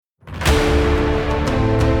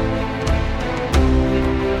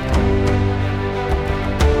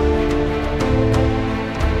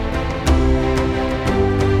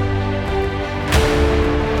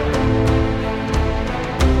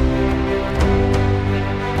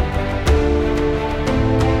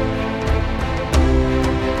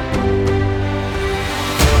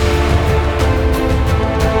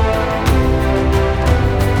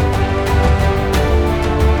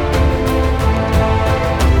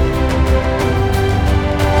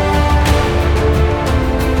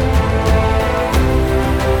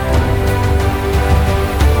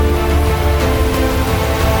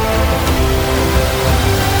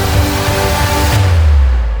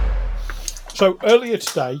So earlier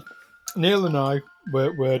today, Neil and I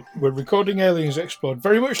were recording Aliens Explored,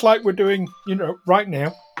 very much like we're doing, right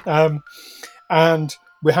now. And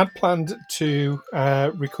we had planned to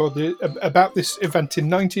record about this event in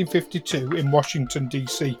 1952 in Washington,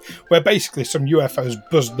 D.C., where basically some UFOs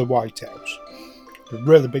buzzed the White House. A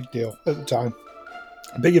really big deal at the time.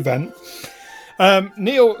 A big event.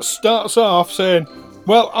 Neil starts off saying,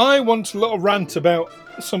 well, I want a little rant about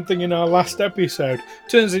something in our last episode.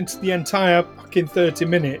 Turns into the entire fucking 30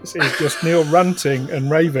 minutes is just Neil ranting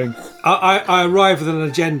and raving. I arrived with an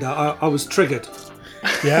agenda. I was triggered.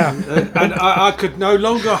 Yeah. and I could no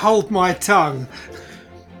longer hold my tongue.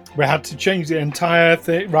 We had to change the entire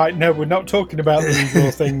thing. Right, no, we're not talking about the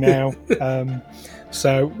evil thing now.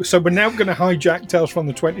 So we're now going to hijack Tales from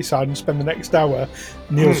the 20 side and spend the next hour.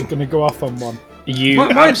 Neil's going to go off on one. You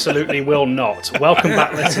absolutely will not. Welcome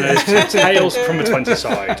back, listeners, to Tales from the 20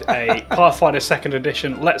 side, a Pathfinder 2nd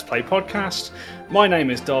Edition Let's Play podcast. My name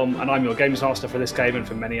is Dom, and I'm your Games Master for this game and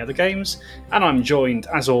for many other games. And I'm joined,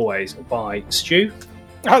 as always, by Stu.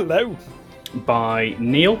 Hello. By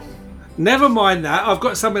Neil. Never mind that. I've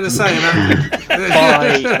got something to say about it.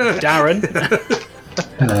 By Darren.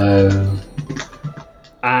 Hello.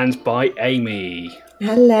 And by Amy.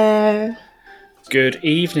 Hello. Good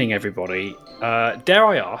evening, everybody. Dare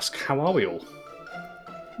I ask, how are we all?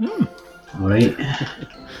 Right.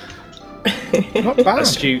 Not bad.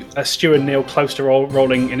 Are Stu and Neil close to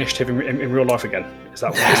rolling initiative in real life again? Is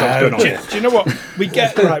that what's going on here? Do you know what? We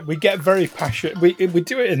get very passionate. We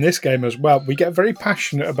do it in this game as well. We get very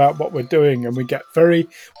passionate about what we're doing, and we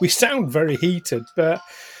sound very heated. But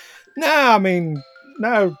I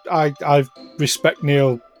respect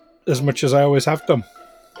Neil as much as I always have done.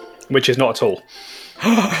 Which is not at all.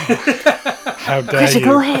 How dare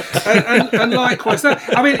Critical you? hit. and likewise. No,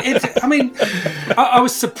 I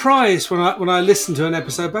was surprised when I listened to an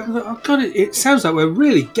episode back. I thought, oh God, it sounds like we're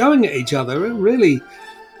really going at each other. We're really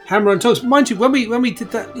hammer on tongs. Mind you, when we did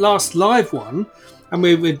that last live one, and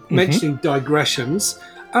we were mentioning digressions.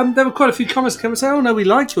 There were quite a few comments that came and say, "Oh no, we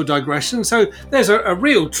like your digression." So there's a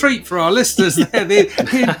real treat for our listeners there.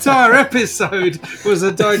 The entire episode was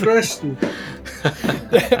a digression.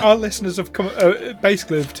 Our listeners have come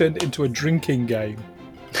basically have turned it into a drinking game.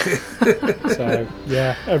 So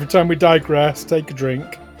yeah, every time we digress, take a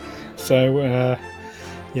drink. So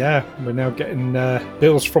we're now getting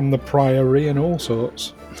bills from the Priory and all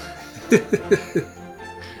sorts. There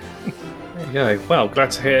you go. Well,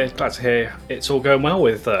 glad to hear it's all going well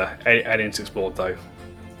with Aliens Explored, though.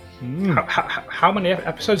 How many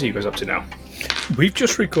episodes are you guys up to now? We've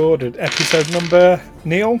just recorded episode number,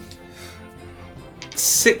 Neil?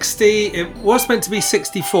 60. It was meant to be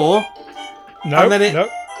 64. No, and then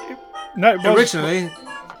no, it was, originally.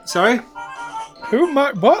 Sorry? Who am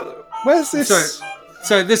I? What? Where's this?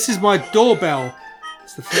 So this is my doorbell.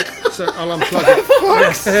 So I'll unplug For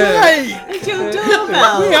fuck's sake! It's your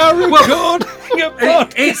doorbell. We are recording a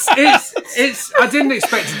podcast. It's. I didn't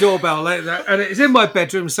expect a doorbell like that, and it's in my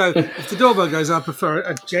bedroom. So if the doorbell goes, I prefer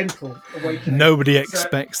a gentle awakening. Nobody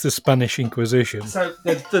expects the Spanish Inquisition. So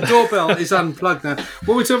the doorbell is unplugged now.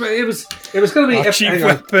 What we're talking about? It was going to be. Our chief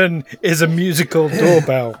weapon is a musical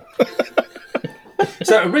doorbell.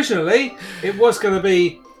 So originally it was going to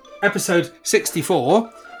be episode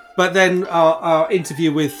 64. But then our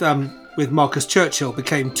interview with Marcus Churchill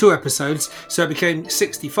became 2 episodes, so it became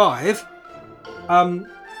 65. Oh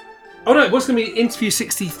no, it was going to be interview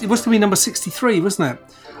 60. It was going to be number 63, wasn't it?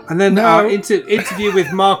 And then our interview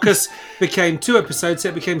with Marcus became 2 episodes, so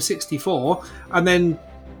it became 64. And then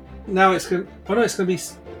now it's going. Oh no, it's going to be.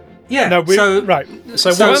 Yeah. No, right.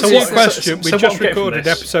 So to answer your question, we just recorded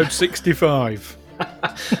episode 65.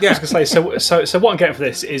 Yeah. I was going to say, so what I'm getting for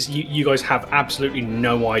this is you guys have absolutely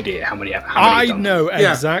no idea how many I you've done. know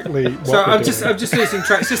exactly what So we're I'm just losing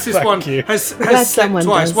track. Just this Thank one you. has slipped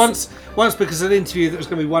twice. Does. Once because an interview that was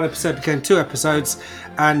going to be 1 episode became 2 episodes,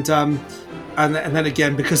 and then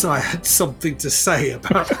again because I had something to say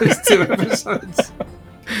about those 2 episodes.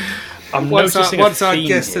 I'm once noticing our theme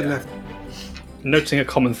guest here. had left. Noticing a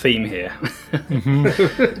common theme here.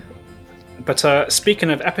 But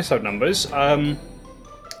speaking of episode numbers,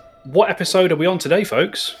 what episode are we on today,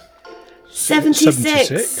 folks?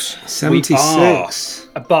 76. 76.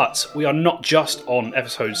 But we are not just on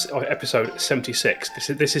episode 76.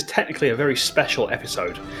 This is technically a very special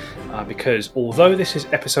episode because although this is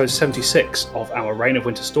episode 76 of our Reign of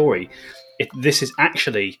Winter story, this is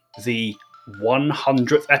actually the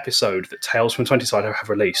 100th episode that Tales from 20 Side have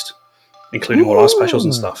released, including all our specials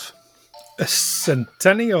and stuff. A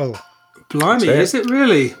centennial. Blimey, is it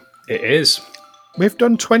really? It is. We've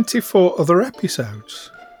done 24 other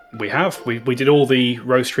episodes. We have. We did all the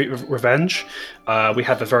Rose Street Revenge. We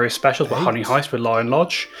had the various specials with Honey Heist with Lion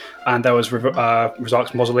Lodge, and there was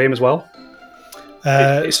Rizark's Mausoleum as well.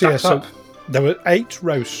 It stacks up. There were 8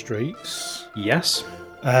 Rose Streets. Yes.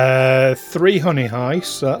 3 Honey Heists,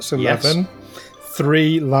 so that's 11. Yes.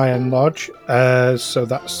 3 Lion Lodge, so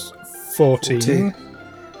that's 14.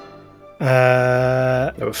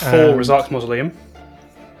 There were 4 Rizark's Mausoleum.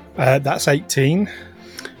 That's 18.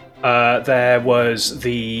 There was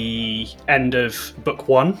the end of Book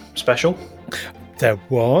 1 special. There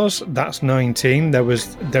was. That's 19. There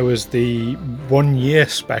was the 1 year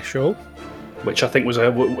special, which I think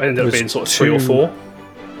ended up being sort of 3 or 4.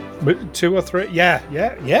 2 or 3. Yeah.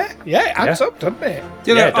 It adds up, doesn't it?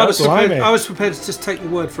 You know, Yeah, it I was does. prepared to just take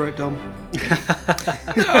your word for it, Dom.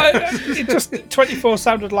 It just 24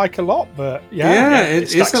 sounded like a lot, but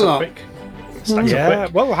It's stacks a up lot. quick. Stacks up yeah.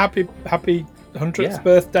 quick. Well, happy 100th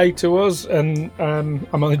birthday to us, and I'm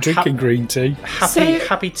only drinking green tea.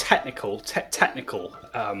 Happy technical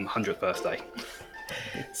 100th birthday.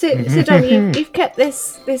 So Don, you've kept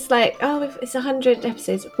this like, it's 100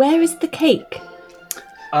 episodes. Where is the cake?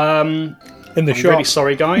 In the I'm shop. really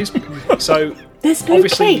sorry, guys. So There's no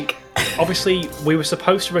cake. Obviously, we were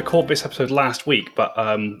supposed to record this episode last week, but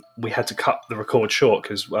we had to cut the record short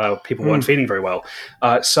because people weren't feeling very well.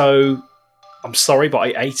 So I'm sorry, but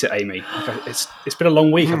I ate it, Amy. It's been a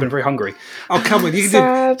long week. I've been very hungry. Oh, come on.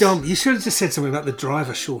 Sad. Dom, you should have just said something about the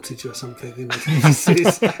driver shortage or something. You know?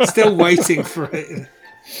 It's still waiting for it.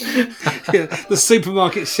 Yeah, the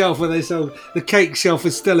supermarket shelf where they sold the cake shelf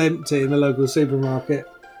is still empty in the local supermarket.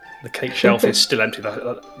 The cake shelf is still empty,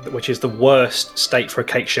 which is the worst state for a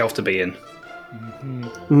cake shelf to be in.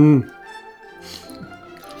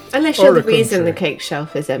 Unless Or you're the a reason country. the cake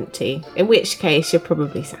shelf is empty, in which case you're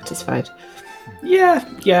probably satisfied. Yeah,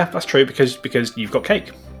 that's true because you've got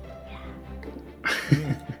cake.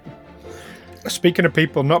 Speaking of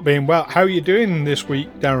people not being well, how are you doing this week,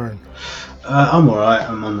 Darren? I'm alright.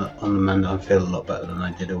 I'm on the mend. I feel a lot better than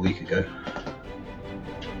I did a week ago.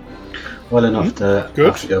 Well enough to Good.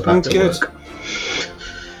 have to go back to Good. work.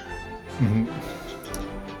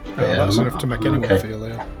 That's I'm- enough to make I'm anyone okay. feel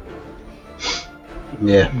ill.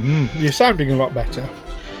 Yeah, You're sounding a lot better.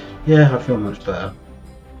 yeah, I feel much better.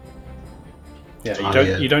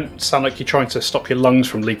 Yeah, you don't sound like you're trying to stop your lungs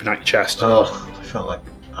from leaping out your chest. Oh, I felt like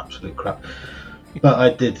absolute crap. But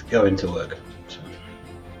I did go into work so,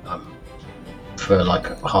 for like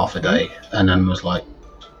half a day, and then was like,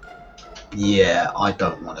 "Yeah, I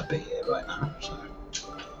don't want to be here right now." So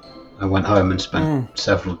I went home and spent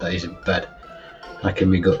several days in bed, packing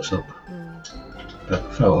my guts up. But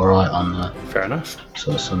felt alright on Fair enough.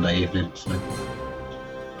 sort of Sunday evening, so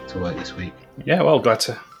to work this week. Yeah, well, glad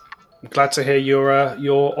to hear you're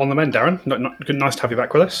on the mend, Darren. Nice to have you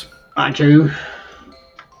back with us. Thank you.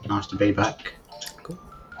 Nice to be back.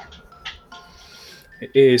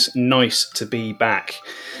 It is nice to be back,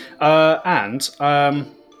 and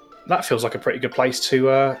that feels like a pretty good place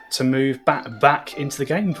to move back into the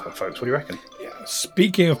game, folks. What do you reckon?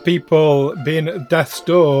 Speaking of people being at death's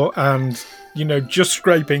door and, just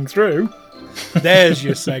scraping through, there's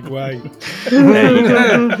your segue. There you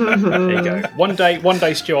go. There you go. One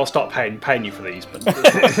day, Stu, I'll start paying you for these. But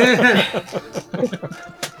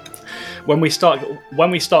when we start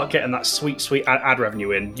getting that sweet ad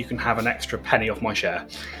revenue in, you can have an extra penny off my share.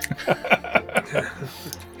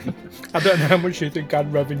 I don't know how much you think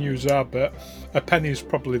ad revenues are, but a penny is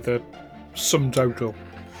probably the sum total.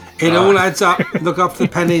 It all adds up. Look up the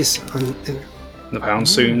pennies. The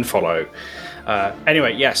pounds soon follow.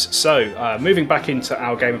 Anyway, yes. So moving back into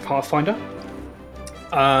our game of Pathfinder,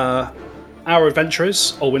 our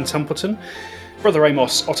adventurers, Olwyn Templeton, Brother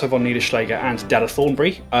Amos, Otto von Niederschläger, and Della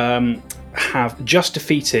Thornbury have just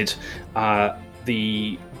defeated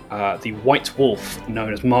the White Wolf,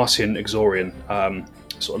 known as Marcian Exorian,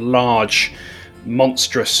 sort of large,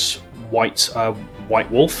 monstrous white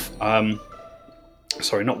wolf.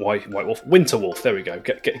 Sorry, not white wolf. Winter wolf. There we go.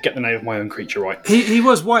 Get the name of my own creature right. He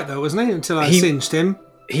was white though, wasn't he? Until I singed him.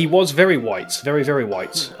 He was very white, very very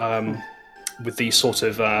white, with these sort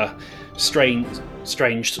of strange,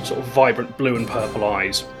 sort of vibrant blue and purple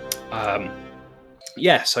eyes.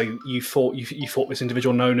 So you fought this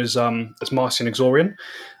individual known as Marcian Exorian.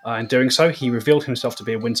 In doing so, he revealed himself to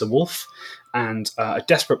be a winter wolf, and a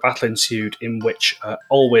desperate battle ensued in which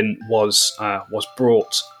Olwyn was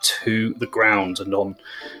brought to the ground and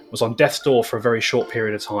was on death's door for a very short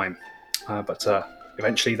period of time. But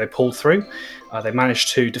eventually they pulled through. They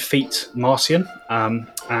managed to defeat Marcian,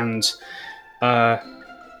 and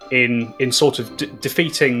in sort of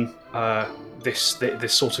defeating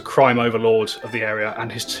this sort of crime overlord of the area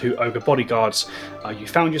and his 2 ogre bodyguards, you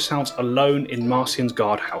found yourselves alone in Marcian's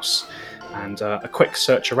guardhouse. And a quick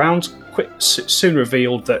search around soon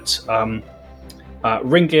revealed that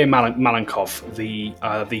Ringir Malenkov,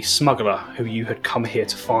 the smuggler who you had come here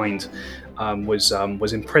to find,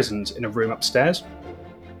 was imprisoned in a room upstairs.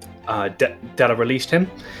 Della released him,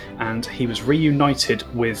 and he was reunited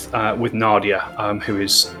with Nadia, who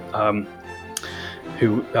was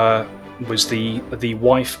the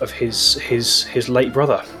wife of his late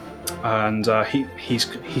brother. And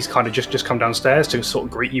he's kind of just come downstairs to sort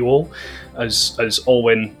of greet you all, as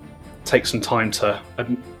Orwyn takes some time to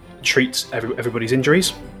treat everybody's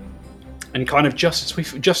injuries. And kind of just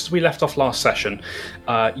as we left off last session,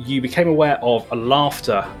 you became aware of a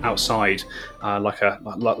laughter outside, like a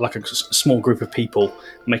small group of people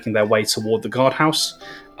making their way toward the guardhouse.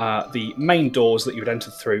 The main doors that you had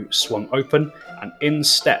entered through swung open, and in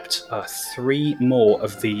stepped 3 more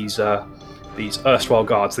of these erstwhile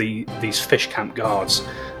guards, these fish camp guards,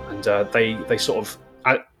 and they sort of,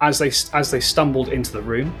 as they stumbled into the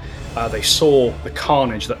room, they saw the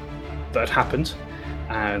carnage that had happened,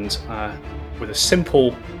 and with a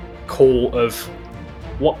simple call of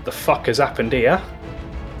 "What the fuck has happened here?"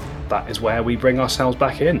 that is where we bring ourselves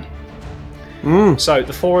back in. So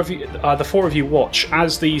the four of you watch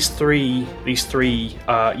as these three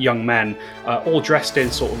young men, all dressed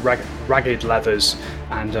in sort of ragged leathers,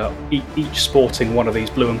 and each sporting one of these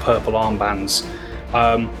blue and purple armbands.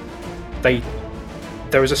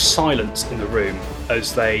 There is a silence in the room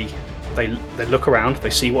as they look around. They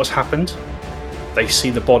see what's happened. They see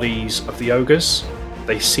the bodies of the ogres.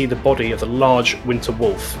 They see the body of the large winter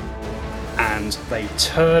wolf, and they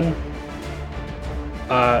turn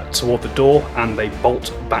toward the door and they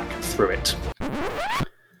bolt back through it.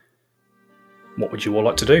 What would you all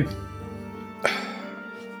like to do?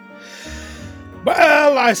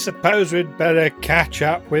 Well, I suppose we'd better catch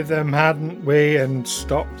up with them, hadn't we, and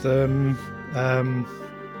stop them.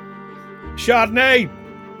 Chardonnay,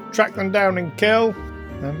 track them down and kill.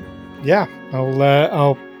 Yeah,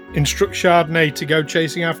 I'll instruct Chardonnay to go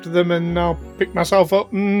chasing after them, and I'll pick myself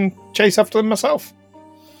up and chase after them myself.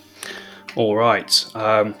 All right.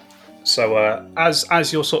 So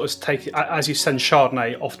as you're sort of as you send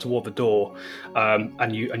Chardonnay off toward the door,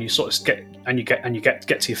 and you sort of get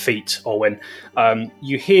to your feet, Orwyn,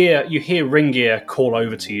 you hear Ringir call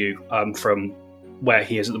over to you from where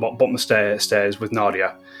he is at the bottom of the stairs with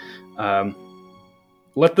Nadia.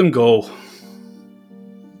 Let them go.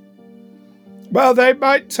 Well, they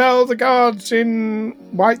might tell the guards in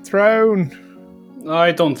White Throne.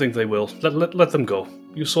 I don't think they will. Let them go.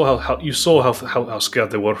 You saw how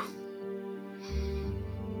scared they were.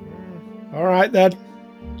 All right then.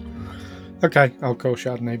 Okay, I'll call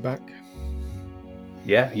Chardonnay back.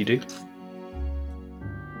 Yeah, you do.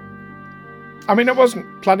 I mean, I wasn't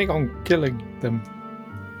planning on killing them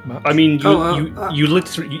much. I mean, you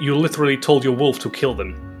literally told your wolf to kill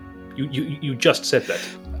them. You just said that.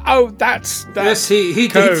 Oh, that's yes, he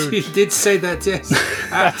code. did say that. Yes.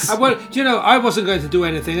 Well, I wasn't going to do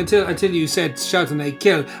anything until you said Chardonnay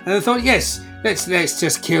kill, and I thought, yes, let's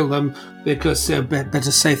just kill them because they're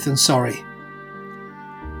better safe than sorry.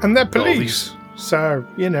 And they're police, so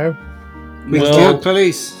we killed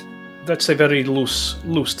police. That's a very loose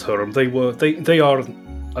term. They are.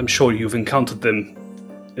 I'm sure you've encountered them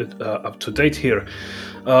up to date here.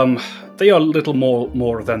 They are little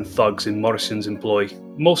more than thugs in Morrison's employ.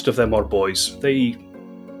 Most of them are boys. They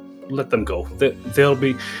let them go. They'll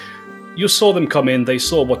be. You saw them come in. They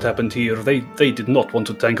saw what happened here. They did not want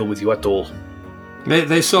to tangle with you at all.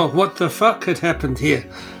 They saw what the fuck had happened here.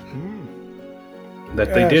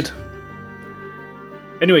 They did.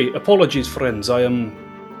 Anyway, apologies, friends. I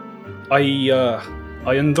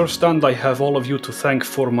understand I have all of you to thank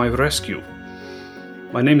for my rescue.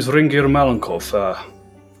 My name's Ringir Malenkov.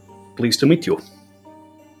 Pleased to meet you.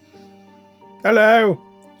 Hello.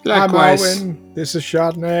 Likewise. I'm Owen. This is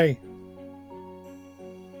Chardonnay.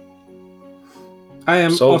 I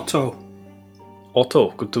am Otto.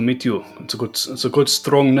 Otto, good to meet you. It's a good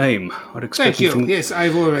strong name. Thank you. Yes,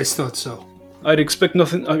 I've always thought so. I'd expect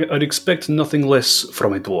nothing less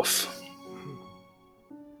from a dwarf.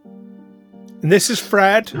 And this is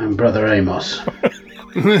Fred. I'm Brother Amos.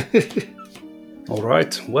 All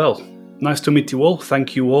right. Well, nice to meet you all.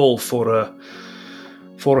 Thank you all for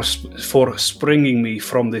springing me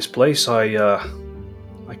from this place. I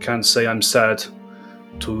can't say I'm sad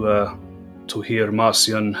to hear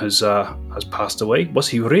Marcian has passed away. Was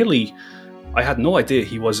he really? I had no idea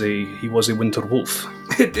he was a winter wolf.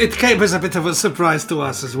 It came as a bit of a surprise to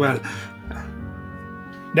us as well.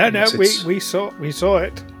 No, we saw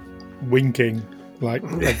it. winking, like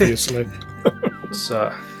obviously.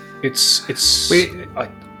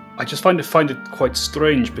 I just find it quite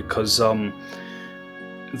strange because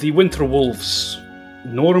the winter wolves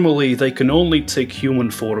normally they can only take human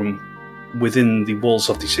form within the walls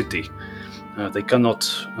of the city. They cannot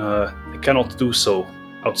do so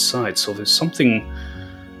outside. So there's something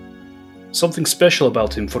special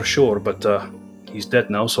about him for sure. But he's dead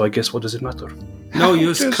now, so I guess what does it matter? No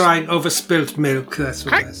use crying over spilt milk. That's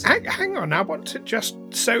what I said. Hang on, I want to just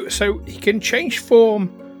so he can change form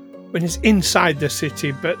when he's inside the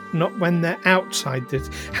city, but not when they're outside it.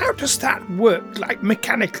 How does that work, like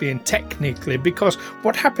mechanically and technically? Because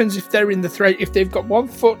what happens if they're in the if they've got 1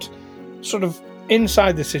 foot sort of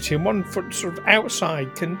inside the city and 1 foot sort of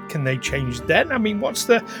outside? Can they change then? I mean, what's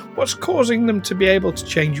causing them to be able to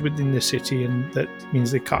change within the city, and that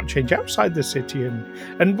means they can't change outside the city?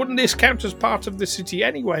 And wouldn't this count as part of the city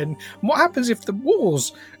anyway? And what happens if the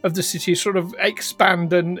walls of the city sort of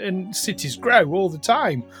expand and cities grow all the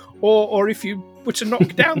time? Or if you were to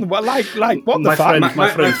knock down the wall, like what the fuck? My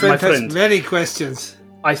friend has many questions.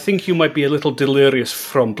 I think you might be a little delirious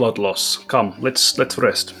from blood loss. Come, let's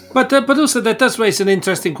rest. But also that does raise an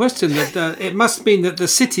interesting question. That it must mean that the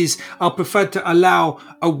cities are preferred to allow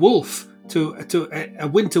a wolf a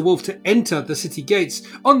winter wolf to enter the city gates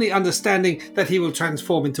on the understanding that he will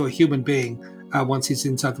transform into a human being once he's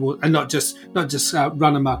inside the wall, and not just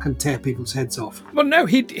run amok and tear people's heads off. Well, no,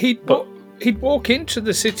 he'd walk into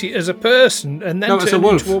the city as a person and then turn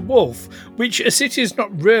into a wolf, which a city is not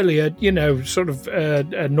really a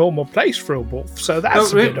normal place for a wolf. So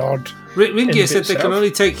that's a bit odd. Ringier said they can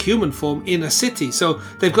only take human form in a city, so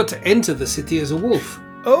they've got to enter the city as a wolf.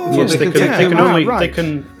 Oh, yes,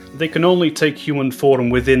 they can only take human form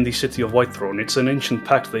within the city of Whitethrone. It's an ancient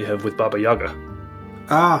pact they have with Baba Yaga.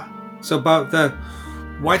 So about the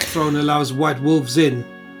Whitethrone allows white wolves in.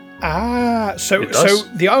 So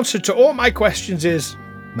the answer to all my questions is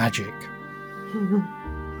magic.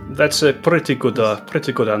 That's a pretty good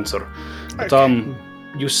answer. But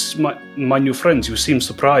my new friends, you seem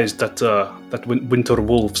surprised that winter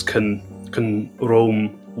wolves can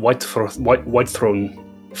roam Whitethrone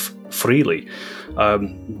freely.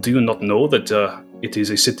 Do you not know that it is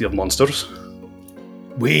a city of monsters?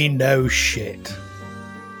 We know shit.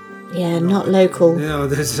 Yeah, not local. No,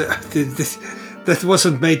 that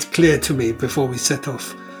wasn't made clear to me before we set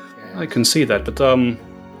off. I can see that, but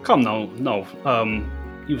come now.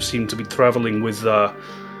 You seem to be traveling with the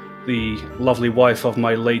lovely wife of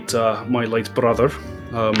my late brother.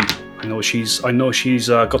 I know she's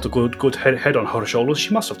got a good head on her shoulders.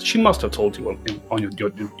 She must have told you on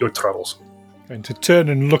your travels. Going to turn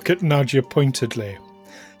and look at Nadia pointedly.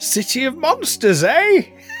 City of monsters, eh?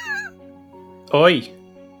 Oi,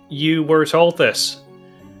 you were told this.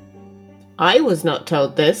 I was not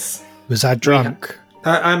told this. Was I drunk?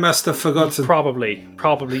 I must have forgotten. Probably,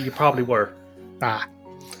 you probably were.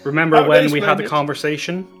 Remember when we had the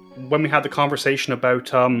conversation? When we had the conversation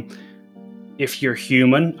about if you're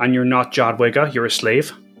human and you're not Jadwiga, you're a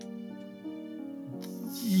slave?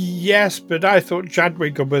 Yes, but I thought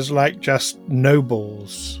Jadwiga was like just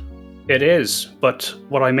nobles. It is, but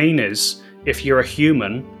what I mean is, if you're a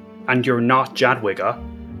human and you're not Jadwiga,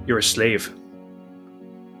 you're a slave.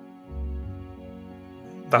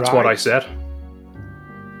 That's right. What I said.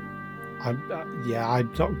 I'm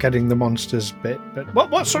not getting the monsters bit, but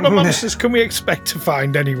what sort of monsters can we expect to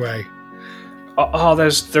find anyway?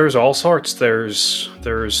 There's all sorts. There's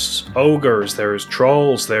ogres. There's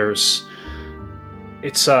trolls.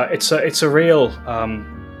 It's a real.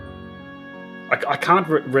 I can't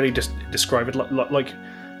really just describe it like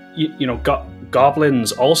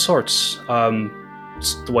goblins, all sorts.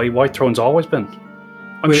 It's the way Whitethrone's always been.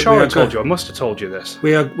 I'm sure I told you. I must have told you this.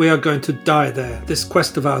 We are going to die there. This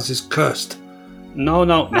quest of ours is cursed. No,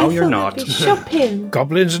 you're not. Shopping.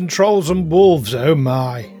 Goblins and trolls and wolves. Oh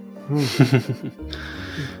my. So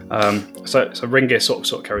Ringier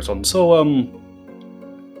sort of carries on. So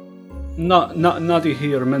Nadia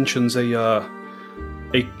here mentions a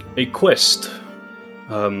quest.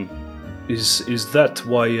 Is that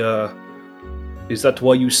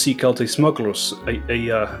why you seek out a smugglers,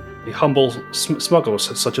 a humble smuggler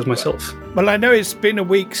such as myself? Well, I know it's been a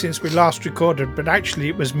week since we last recorded, but actually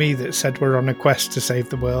it was me that said we're on a quest to save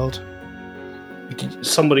the world.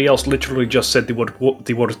 Somebody else literally just said the word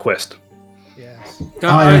quest. Yes.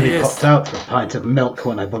 I only popped out for a pint of milk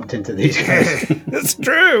when I bumped into these guys. It's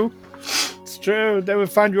true. It's true. They would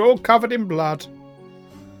find you all covered in blood.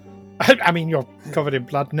 I mean, you're covered in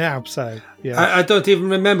blood now, so yeah. I don't even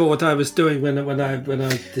remember what I was doing when I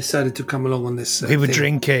decided to come along on this. We were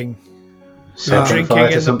drinking. Set on drinking fire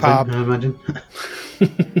to in the something, pub. I imagine.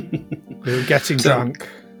 We were getting drunk.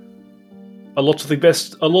 A lot of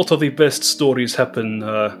the best stories happen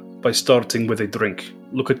by starting with a drink.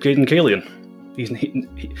 Look at Caden Kalian.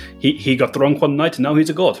 He got drunk one night and now he's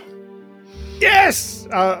a god. Yes!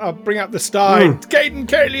 I'll bring out the stein. Caden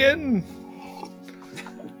Kalian!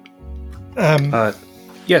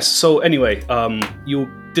 Yes. So anyway, you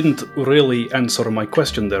didn't really answer my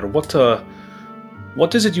question there.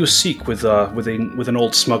 What is it you seek with an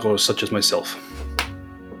old smuggler such as myself?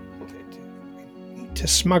 To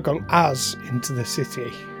smuggle us into the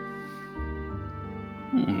city.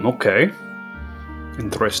 Okay.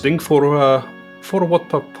 Interesting. For what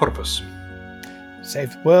purpose?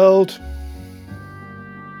 Save the world.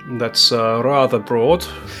 That's rather broad.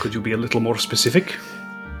 Could you be a little more specific?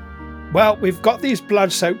 Well, we've got these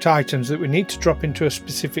blood-soaked items that we need to drop into a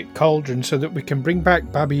specific cauldron so that we can bring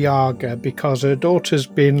back Baba Yaga because her daughter's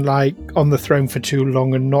been, on the throne for too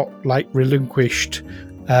long and not, relinquished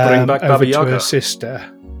Bring back over Baba to Yaga. her sister.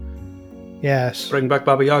 Yes. Bring back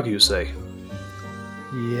Baba Yaga, you say?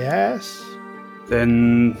 Yes.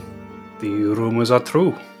 Then the rumors are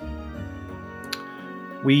true.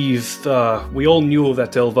 We all knew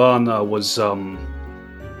that Elvana was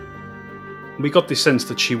we got the sense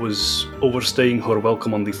that she was overstaying her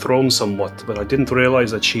welcome on the throne somewhat, but I didn't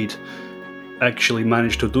realize that she'd actually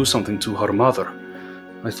managed to do something to her mother.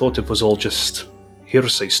 I thought it was all just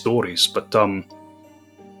hearsay stories, but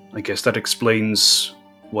I guess that explains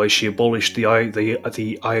why she abolished the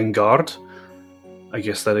Iron Guard. I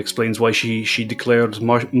guess that explains why she declared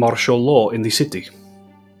martial law in the city.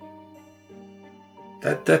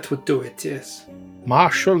 That would do it, yes.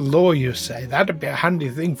 Martial law, you say? That'd be a handy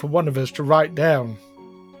thing for one of us to write down.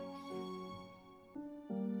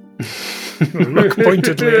 Look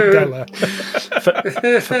pointedly at Della.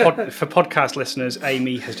 For podcast listeners,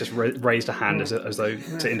 Amy has just raised a hand as though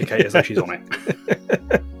to indicate as though she's on it.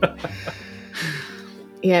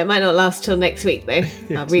 Yeah, it might not last till next week, though.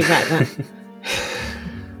 I'll rewrite that.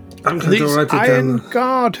 These Iron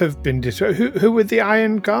Guard have been destroyed. Who were the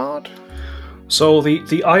Iron Guard? So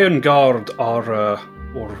the Iron Guard are,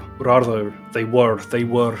 or rather, they were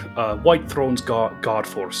White Throne's guard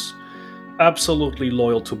force, absolutely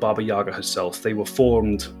loyal to Baba Yaga herself. They were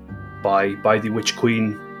formed by the Witch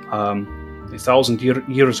Queen 1,000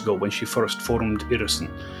 years ago when she first formed Irison,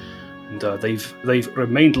 and they've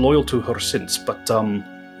remained loyal to her since. But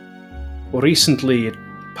recently,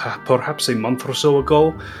 perhaps a month or so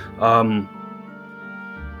ago,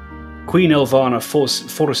 Queen Elvana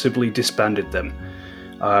forcibly disbanded them.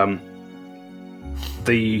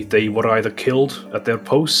 They were either killed at their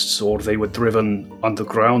posts, or they were driven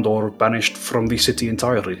underground, or banished from the city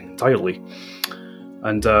entirely.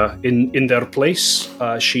 And in their place,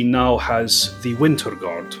 she now has the Winter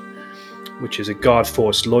Guard, which is a guard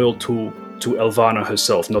force loyal to Elvana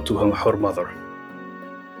herself, not to her mother.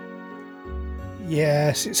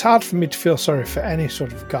 Yes, it's hard for me to feel sorry for any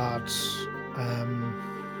sort of guards.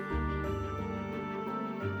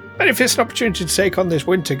 But if it's an opportunity to take on this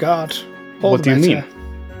Winter Guard, what do you mean?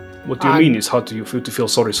 What do you mean? It's hard to feel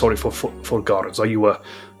sorry for guards. Are you a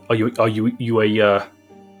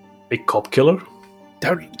cop killer?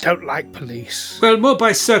 Don't like police. Well, more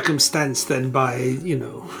by circumstance than by,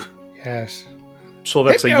 Yes. So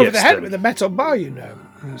that's Hit me a over yes. the head Then. with a metal bar,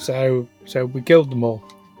 So we killed them all.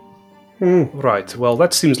 Right. Well,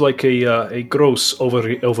 that seems like a gross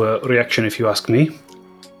overreaction, if you ask me.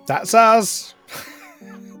 That's us.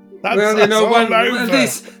 That's well, us all over.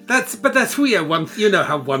 that's weird. You know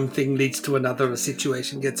how one thing leads to another, a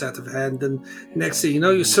situation gets out of hand, and next thing you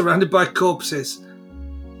know, you're surrounded by corpses.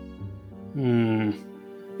 You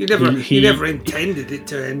never intended it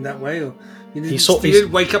to end that way, or you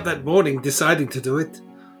didn't wake up that morning deciding to do it.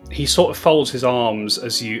 He sort of folds his arms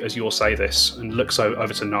as you all say this, and looks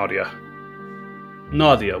over to Nadia.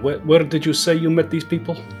 Nadia, where did you say you met these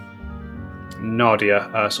people?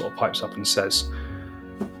 Nadia sort of pipes up and says,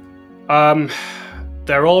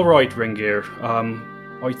 they're all right, Ringgear.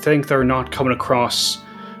 I think they're not coming across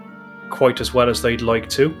quite as well as they'd like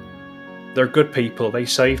to. They're good people. They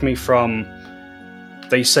saved me from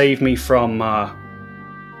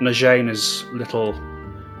Najana's little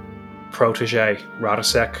protege,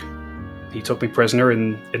 Radasek. He took me prisoner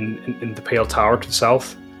in the Pale Tower to the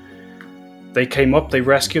south. They came up, they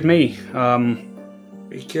rescued me.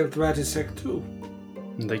 He killed Radasek too.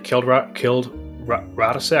 And they killed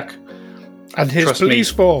Radasek. And his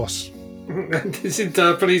police force. And his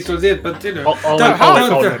entire police was it, but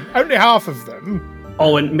only half of them.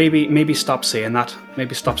 Oh, and maybe stop saying that.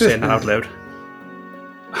 Maybe stop saying that out loud.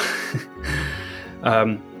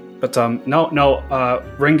 But no,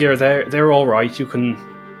 Ringgear, they're all right. You can,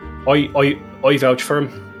 I vouch for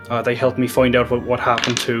them. They helped me find out what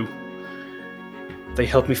happened to. They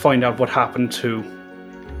helped me find out what happened to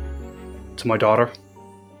my daughter,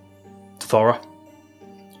 to Thora.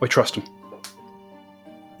 I trust them.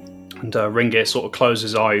 And Ringgear sort of closed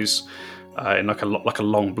his eyes in like a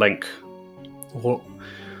long blink.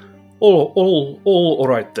 All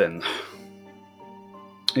right then.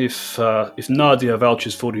 If Nadia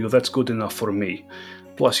vouches for you, that's good enough for me.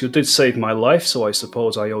 Plus, you did save my life, so I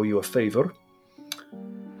suppose I owe you a favor.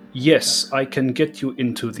 Yes, I can get you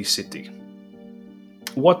into the city.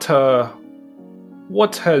 What has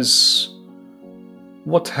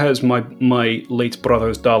my late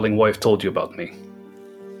brother's darling wife told you about me?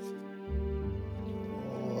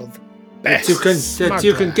 That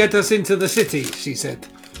you can get us into the city, she said.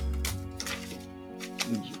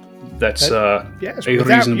 That's yes, a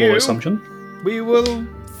without reasonable you, assumption. We will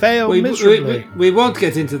fail miserably. We won't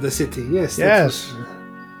get into the city, yes. Yes.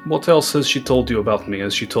 What else has she told you about me?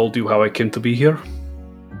 Has she told you how I came to be here?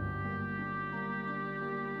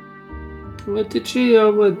 What did she?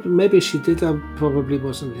 Maybe she did. I probably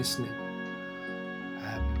wasn't listening.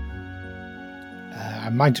 I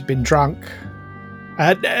might have been drunk.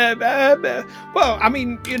 Well, I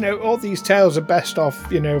mean, all these tales are best off,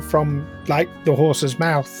 from like the horse's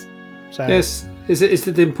mouth. So. Yes. Is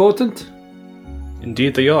it important?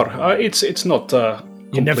 Indeed, they are. It's not.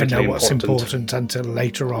 You never know what's important until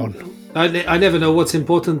later on. I never know what's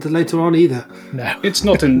important later on either. No, it's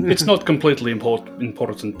not. It's not completely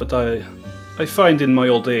important. But I find in my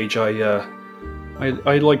old age, I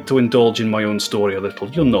like to indulge in my own story a little.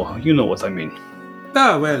 You know what I mean.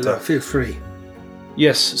 Ah, well, feel free.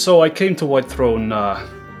 Yes. So I came to Whitethrone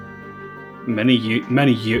many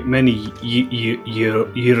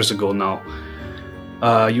years ago now.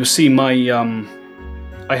 You see,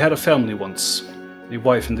 I had a family once, a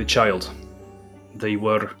wife and a child. They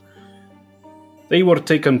were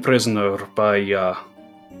taken prisoner by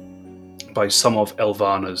some of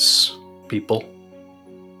Elvana's people,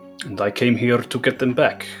 and I came here to get them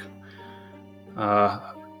back.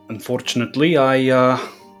 Unfortunately,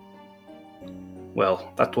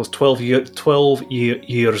 well, that was 12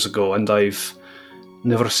 years ago, and I've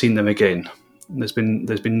never seen them again. There's been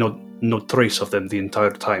no trace of them the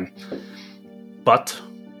entire time. But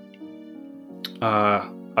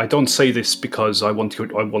I don't say this because I want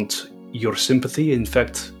your sympathy. In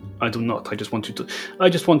fact, I do not. I just want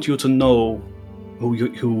you to know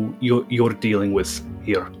who you're dealing with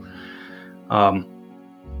here.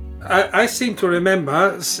 I seem to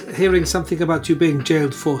remember hearing something about you being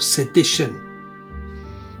jailed for sedition.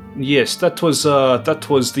 Yes, that was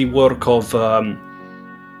the work of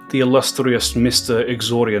the illustrious Mr.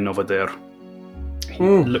 Exorian over there.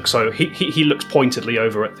 He looks pointedly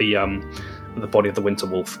over at the body of the Winter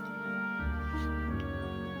Wolf.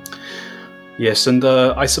 Yes, and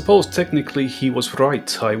I suppose technically he was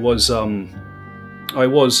right. I was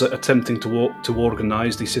attempting to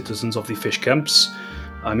organize the citizens of the fish camps.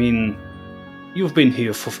 I mean, you've been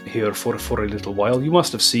here for a little while. You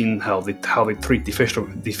must have seen how they treat the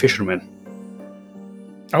fishermen.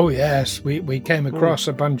 Oh yes, we came across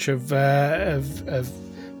a bunch of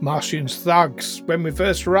Martian's thugs when we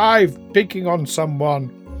first arrived, picking on someone,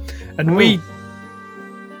 and we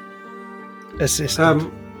assisted.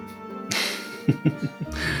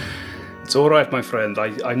 It's all right, my friend.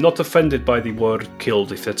 I'm not offended by the word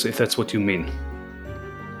 "killed," if that's what you mean.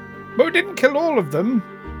 But we didn't kill all of them.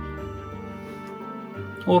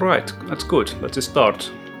 All right, that's good. Let's start.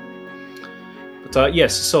 But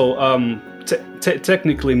yes, so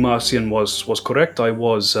technically, Marcian was correct. I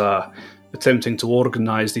was attempting to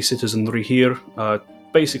organize the citizenry here,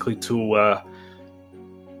 basically to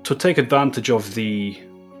take advantage of the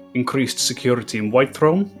increased security in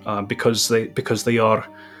Whitethrone, because they are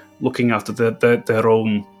looking after their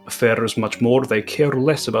own affairs much more. They care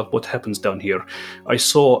less about what happens down here. I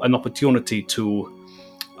saw an opportunity to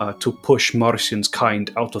push Marcian's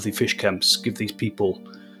kind out of the fish camps, give these people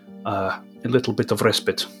a little bit of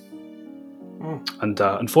respite. And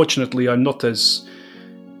unfortunately, I'm not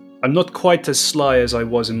quite as sly as I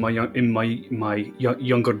was in my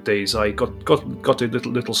younger days. I got a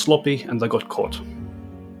little sloppy, and I got caught.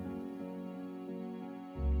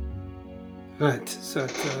 Right. So.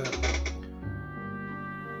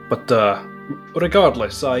 But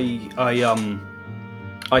regardless, I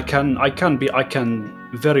can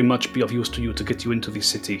very much be of use to you to get you into the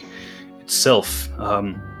city itself.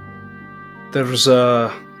 There's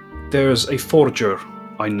a forger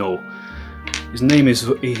I know. His name is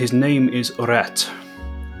Rat,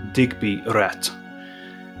 Digby Rat,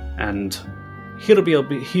 and he'll be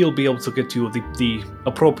able to get you the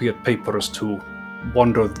appropriate papers to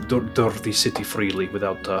wander the city freely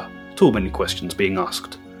without too many questions being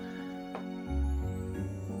asked.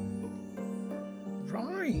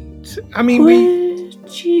 Right. I mean, we.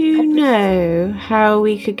 Would you know how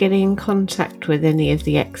we could get in contact with any of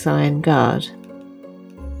the ex-Iron Guard?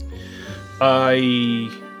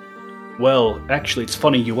 Well, actually, it's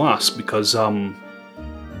funny you ask because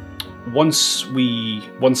once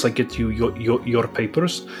I get you your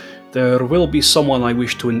papers, there will be someone I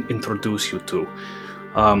wish to introduce you to.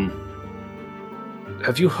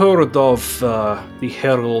 Have you heard of the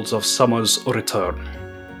Heralds of Summer's Return?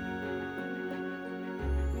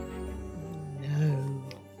 No.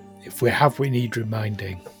 If we have, we need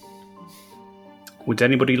reminding. Would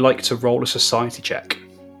anybody like to roll a society check?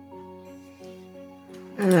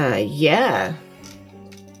 Yeah.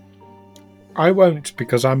 I won't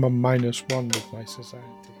because I'm on -1 with my society.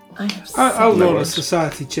 I'll roll a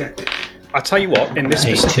society check. I tell you what, in this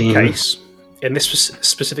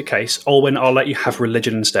specific case, Olwen, I'll let you have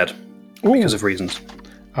religion instead because of reasons.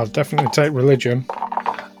 I'll definitely take religion.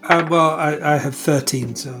 Well, I have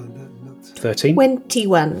 13, so... 13?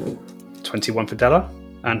 21. 21 for Della.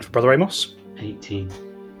 And for Brother Amos? 18.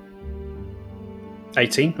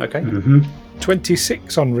 18, okay.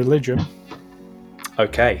 26 on religion.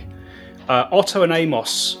 Okay. Otto and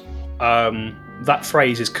Amos, that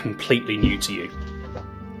phrase is completely new to you.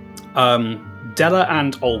 Della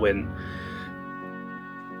and Olwen,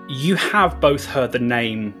 you have both heard the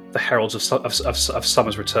name, the Heralds of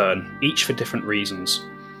Summer's Return, each for different reasons.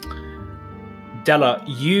 Della,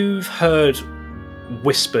 you've heard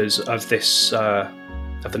whispers of this,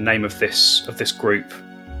 of the name of this group.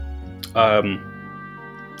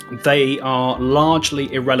 They are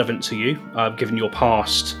largely irrelevant to you, given your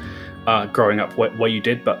past growing up where you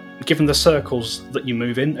did, but given the circles that you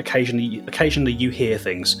move in, occasionally you hear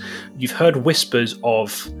things. You've heard whispers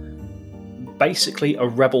of basically a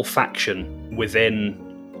rebel faction within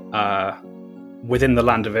the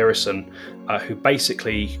land of Irison, who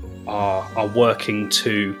basically are working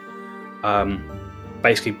to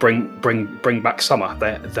basically bring back summer.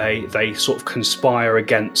 They sort of conspire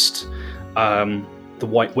against the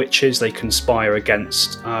White Witches. They conspire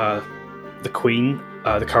against the Queen,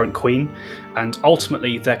 the current Queen, and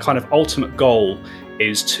ultimately their kind of ultimate goal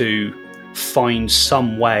is to find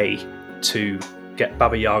some way to get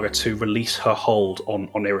Baba Yaga to release her hold on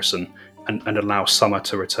Irison and allow summer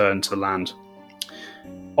to return to the land.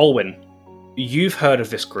 Olwen, you've heard of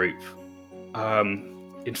this group.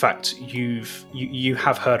 In fact, you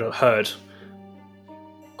have heard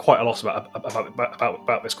quite a lot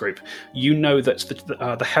about this group. You know that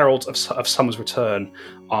the Heralds of Summer's Return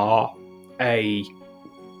are a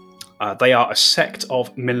sect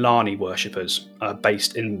of Milani worshippers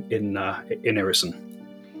based in Irison.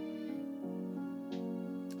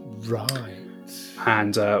 Right.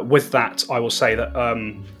 And with that, I will say that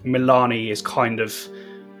Milani is kind of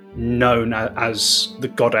known as the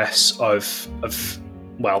goddess of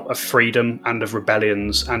freedom and of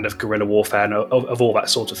rebellions and of guerrilla warfare and of all that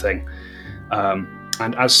sort of thing.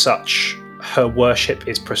 And as such, her worship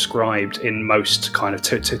is prescribed in most kind of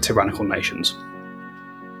tyrannical nations.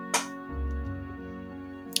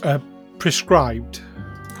 Prescribed.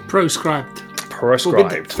 Proscribed.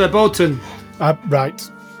 Verboten. Right.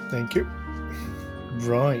 Thank you.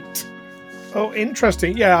 Right. Oh,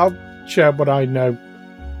 interesting. Yeah, I'll share what I know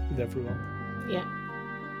with everyone. Yeah.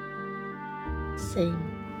 Same.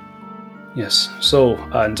 Yes. So,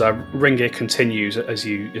 and Ringir continues as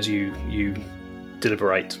you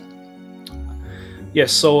deliberate.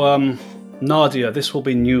 Yes. So, Nadia, this will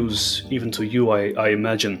be news even to you, I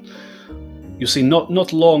imagine. You see,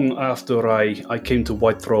 not long after I came to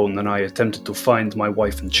White Throne and I attempted to find my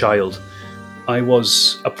wife and child, I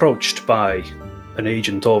was approached by an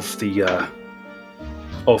agent of the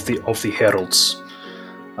Heralds,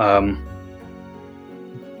 and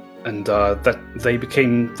that they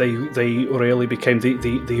really became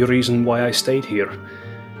the reason why I stayed here.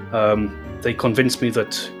 They convinced me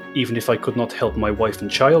that even if I could not help my wife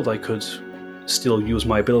and child, I could still use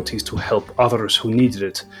my abilities to help others who needed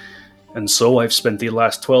it. And so I've spent the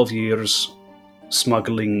last 12 years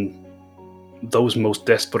smuggling those most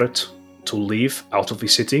desperate to leave out of the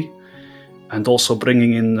city, and also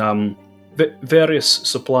bringing in various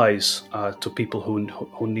supplies to people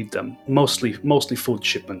who need them. Mostly food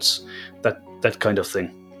shipments, that kind of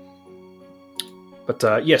thing. But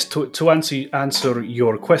yes, to answer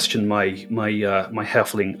your question, my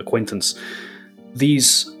halfling acquaintance,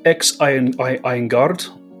 these ex-Iron Guard,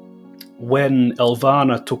 when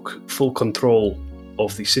Elvana took full control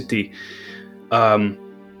of the city,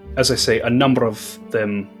 as I say, a number of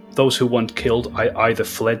them, those who weren't killed, either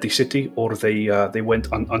fled the city or they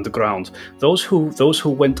went underground. Those who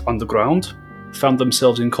went underground found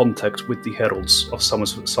themselves in contact with the heralds of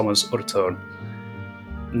Summer's return.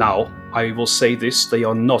 Now, I will say this: they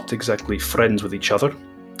are not exactly friends with each other,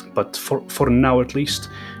 but for now at least,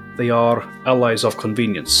 they are allies of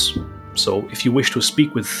convenience. So, if you wish to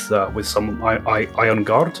speak with some Iron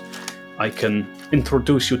Guard, I can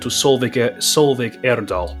introduce you to Solveig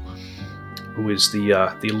Erdal, who is the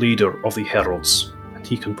leader of the heralds, and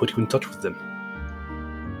he can put you in touch with them.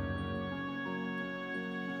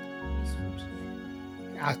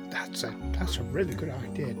 That's a really good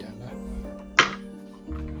idea, Della.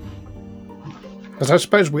 Because I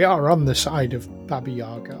suppose we are on the side of Baba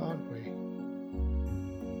Yaga, aren't we?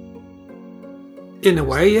 In a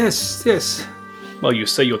way, yes. Well, you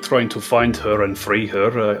say you're trying to find her and free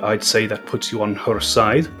her. I'd say that puts you on her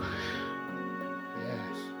side.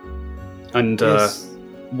 Yes. And Yes.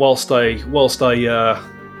 whilst I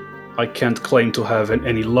can't claim to have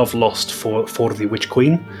any love lost for the Witch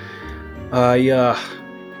Queen,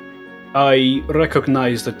 I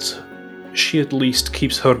recognize that she at least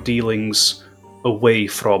keeps her dealings away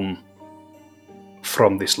from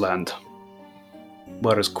this land.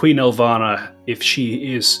 Whereas Queen Elvana, if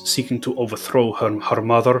she is seeking to overthrow her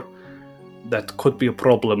mother, that could be a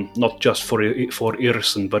problem, not just for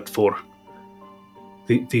Irison, but for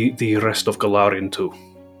the rest of Galarian too.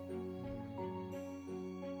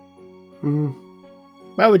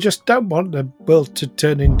 Well, we just don't want the world to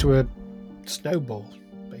turn into a snowball,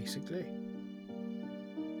 basically.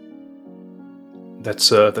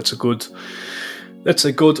 That's a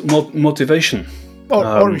good motivation.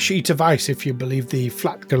 Or a sheet of ice, if you believe the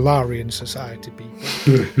Flat Galarian Society people.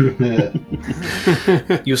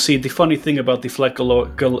 You see, the funny thing about the Flat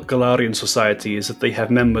Galarian Society is that they have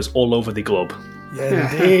members all over the globe.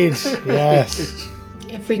 Yeah, indeed. Yes.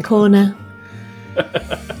 Every corner.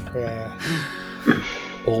 Yeah.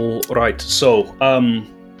 All right, so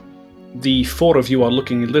the four of you are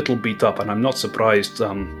looking a little beat up, and I'm not surprised.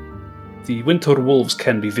 The Winter Wolves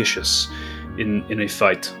can be vicious in a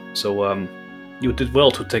fight, so you did well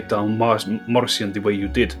to take down Marcian the way you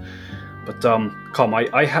did. But come,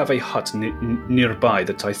 I have a hut nearby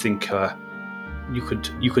that I think you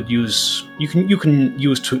could use. You can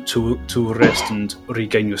use to rest and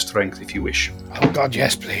regain your strength if you wish. Oh God,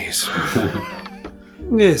 yes, please.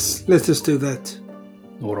 Yes, let us do that.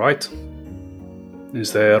 All right.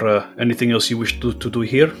 Is there anything else you wish to do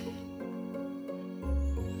here?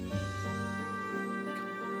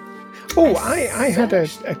 Oh, I had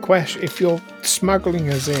a question. If you're smuggling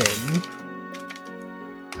us in,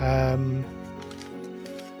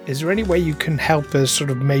 is there any way you can help us sort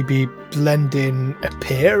of maybe blend in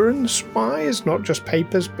appearance-wise, not just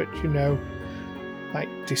papers, but, you know, like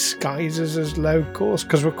disguises as locals?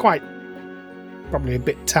 Because we're quite probably a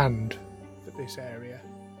bit tanned for this area.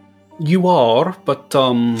 You are, but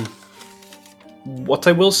what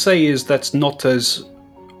I will say is that's not as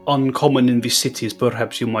uncommon in the city as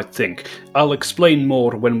perhaps you might think. I'll explain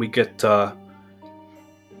more when we get to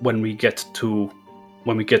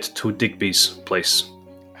Digby's place.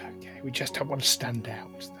 Okay, we just don't want to stand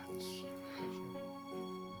out.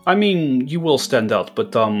 I mean, you will stand out,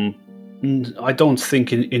 but I don't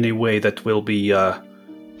think in a way that will be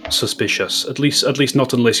suspicious. At least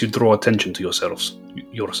not unless you draw attention to yourselves.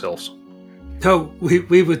 No,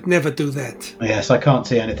 we would never do that. Yes, I can't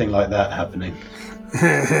see anything like that happening.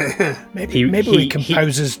 Maybe we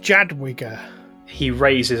compose as Jadwigger. He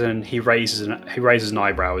raises an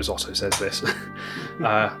eyebrow as Otto says this.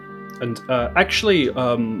 Actually,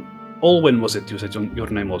 Olwyn was it? You said your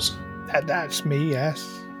name was. That's me.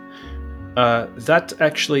 Yes. That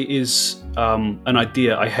actually is an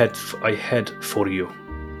idea I had for you.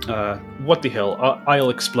 What the hell? I'll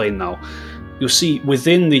explain now. You see,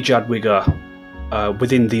 within the Jadwigger,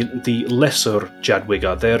 within the lesser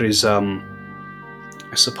Jadwigger, there is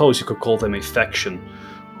I suppose you could call them a faction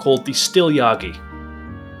called the Stilyagi.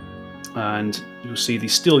 And you see, the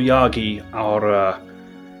Stilyagi are,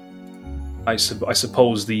 I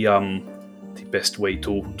suppose the best way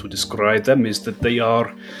to describe them is that they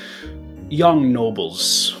are young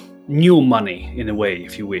nobles, new money in a way,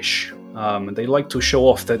 if you wish. And they like to show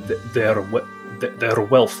off that their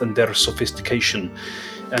wealth and their sophistication,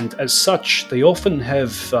 and as such, they often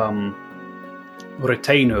have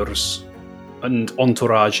retainers and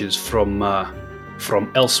entourages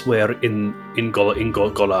from elsewhere in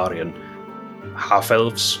Golarion.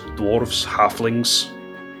 Half-elves, dwarves, halflings,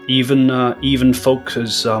 even folk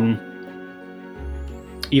as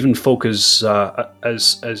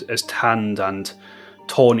tanned and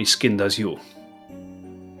tawny-skinned as you.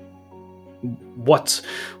 what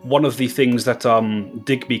one of the things that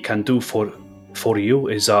Digby can do for you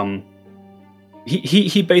is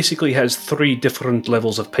he basically has 3 different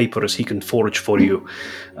levels of papers he can forge for you,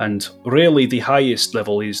 and really the highest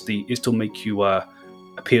level is to make you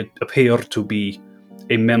appear to be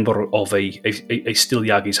a member of a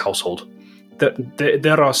Stiljagi's household.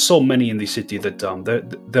 There are so many in the city that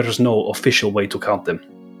there is no official way to count them.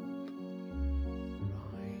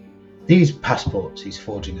 These passports he's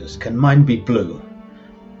forging us, can mine be blue?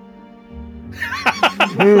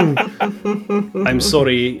 I'm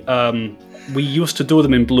sorry, we used to do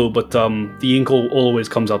them in blue, but the ink always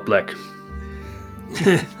comes out black.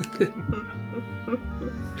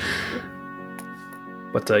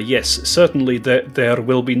 But yes, certainly there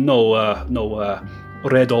will be no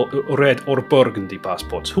red or burgundy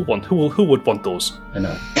passports. Who would want those? I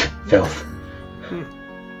know, filth.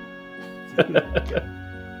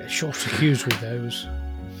 Short queues with those.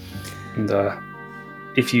 And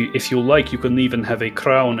if you like, you can even have a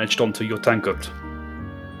crown etched onto your tankard.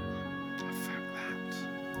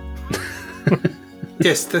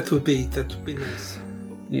 Yes, that would be nice.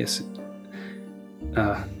 Yes.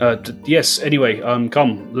 Yes. Anyway,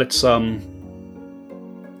 come. Let's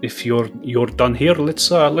if you're done here, let's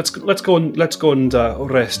go and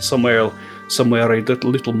rest somewhere a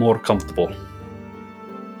little more comfortable.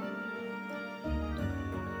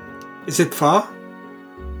 Is it far?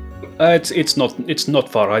 It's not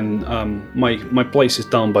far. I'm my place is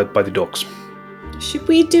down by the docks. Should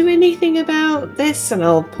we do anything about this? And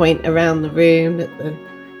I'll point around the room at the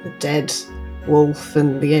dead wolf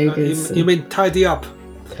and the ogres. You mean tidy up?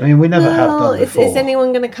 I mean, we never have done before. Is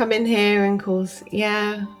anyone going to come in here and cause?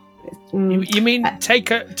 Yeah. You mean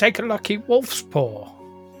take a lucky wolf's paw?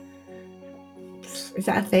 Is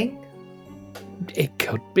that a thing? It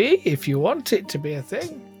could be if you want it to be a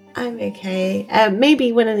thing. I'm okay.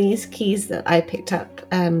 Maybe one of these keys that I picked up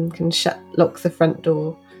can lock the front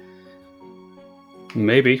door.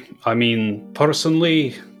 Maybe. I mean,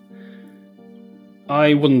 personally,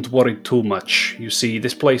 I wouldn't worry too much. You see,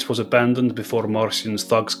 this place was abandoned before Marcian's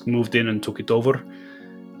thugs moved in and took it over.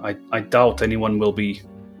 I doubt anyone will be...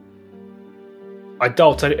 I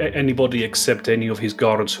doubt anybody except any of his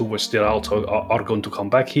guards who were still out are going to come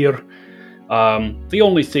back here. The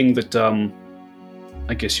only thing that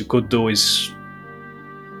I guess you could do is,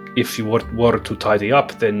 if you were to tidy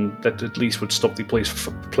up, then that at least would stop the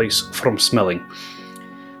place from smelling.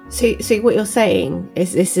 So what you're saying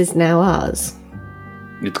is this is now ours?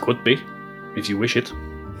 It could be, if you wish it.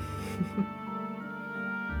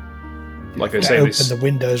 Like I say, open the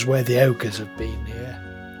windows where the ogres have been here.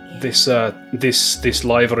 This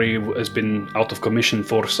library has been out of commission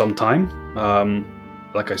for some time.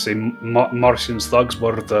 Like I say, Marcian's thugs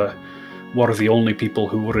were the only people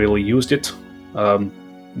who really used it.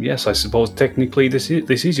 Yes, I suppose technically this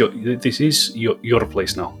is your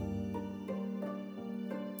place now.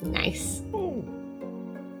 Nice.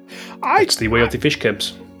 It's the way of the fish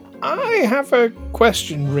camps. I have a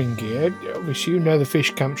question, Ringy. Obviously, you know the fish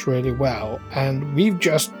camps really well, and we've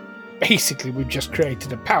just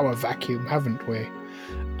created a power vacuum, haven't we?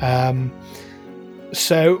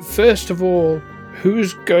 So, first of all,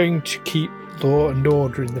 who's going to keep law and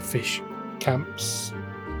order in the fish camps?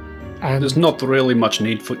 And there's not really much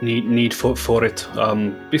need for it.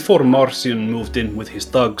 Before Marcian moved in with his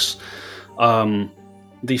thugs,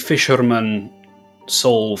 the fishermen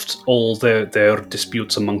solved all their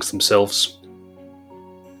disputes amongst themselves.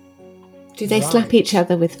 Do they slap each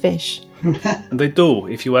other with fish? They do,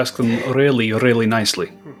 if you ask them really, really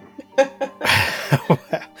nicely.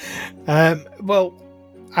 Well,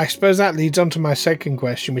 I suppose that leads on to my second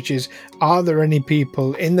question, which is, are there any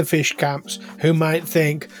people in the fish camps who might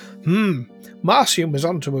think, Marcian was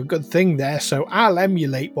onto a good thing there, so I'll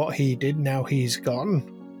emulate what he did now he's gone,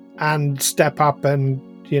 and step up and,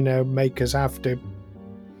 make us have to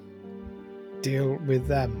deal with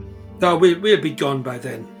them? No, we'll be gone by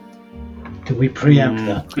then. Can we preempt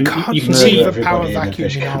that? You can see the power vacuum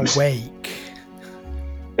in our wake.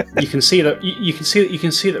 You can see that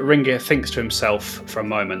Ringier thinks to himself for a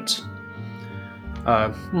moment.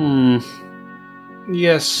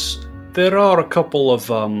 Yes, there are a couple of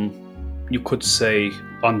you could say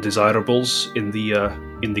undesirables in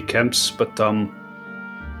the camps, but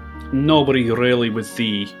nobody really with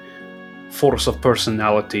the force of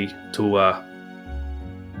personality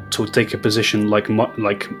to take a position like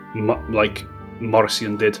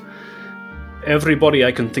Marcian did. Everybody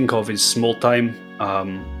I can think of is small time.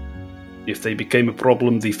 If they became a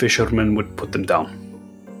problem, the fishermen would put them down.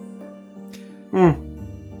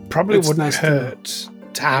 Probably wouldn't hurt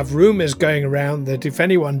to have rumours going around that if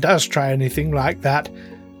anyone does try anything like that,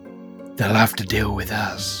 they'll have to deal with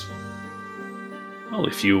us. Well,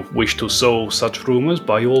 if you wish to sow such rumours,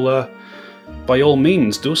 by all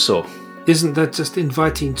means, do so. Isn't that just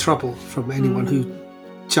inviting trouble from anyone who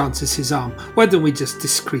chances his arm? Why don't we just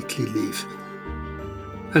discreetly leave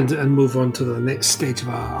and move on to the next stage of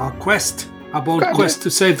our quest, our bold quest to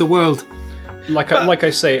save the world? Like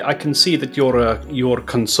I say, I can see that you're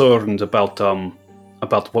concerned about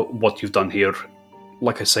what you've done here.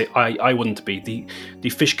 Like I say, I wouldn't be. The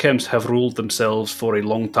fish camps have ruled themselves for a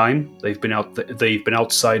long time. They've been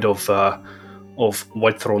outside of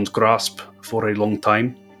Whitethrone's grasp for a long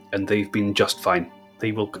time, and they've been just fine.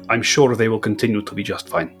 I'm sure they will continue to be just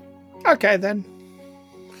fine. Okay then.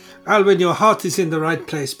 Alwyn, your heart is in the right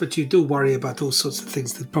place, but you do worry about all sorts of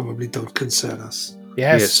things that probably don't concern us.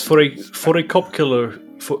 Yes. For a cop killer,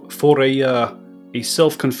 for a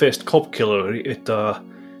self-confessed cop killer,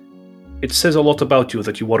 it says a lot about you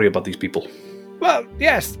that you worry about these people. Well,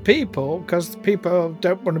 yes, people, because people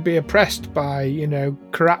don't want to be oppressed by,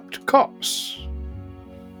 corrupt cops.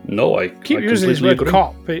 No, I Keep I using this completely word agree.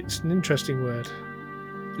 cop. It's an interesting word.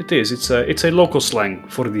 It is. It's a local slang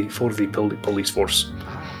for the police force.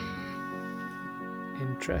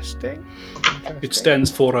 Interesting. It stands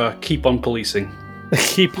for keep on policing.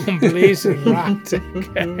 Keep on policing, right?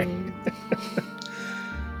 Okay.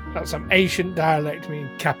 That's some ancient dialect meaning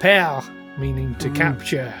caper, meaning to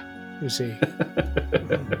capture. You see.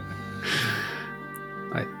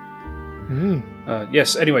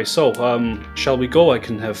 Yes. Anyway, so shall we go? I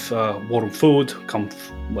can have warm food.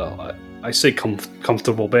 I say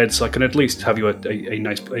comfortable bed, so I can at least have you a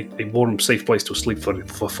nice, a warm, safe place to sleep for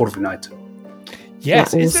the night.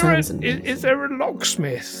 Yes. That all Is sounds amazing. there a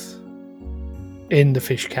locksmith in the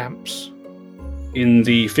fish camps? In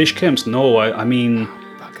the fish camps, no. I mean,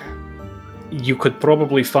 Bugger. you could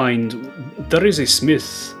probably find there is a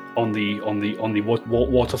smith on the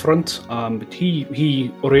waterfront, but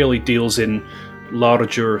he really deals in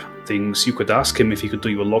larger things. You could ask him if he could do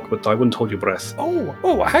you a lock, but I wouldn't hold your breath.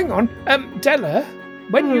 Oh, hang on. Della,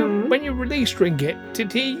 when you released Ringgit,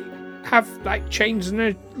 did he have chains and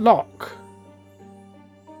a lock?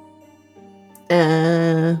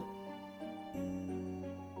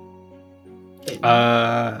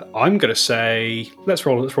 I'm gonna say let's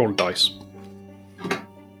roll a dice.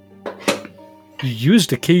 You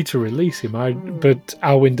used a key to release him, but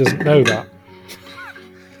Alwyn doesn't know that.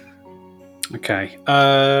 Okay.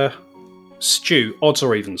 Stu, odds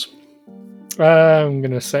or evens? I'm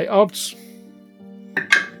gonna say odds.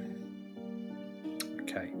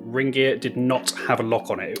 Okay. Ringgit did not have a lock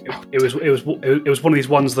on it. It was one of these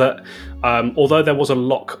ones that, although there was a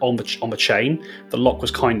lock on the chain, the lock was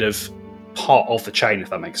kind of part of the chain, if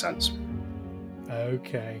that makes sense.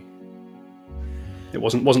 Okay. It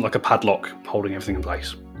wasn't like a padlock holding everything in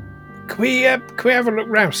place. Can we have a look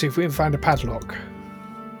round, see if we can find a padlock?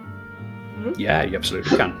 Yeah, you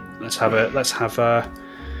absolutely can. Let's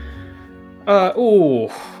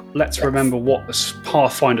remember what the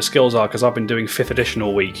Pathfinder skills are, because I've been doing 5th edition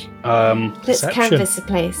all week. Let's Perception. canvas the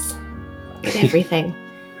place. With everything.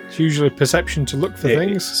 It's usually perception to look for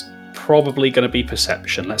things. It's probably going to be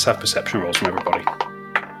perception. Let's have perception rolls from everybody.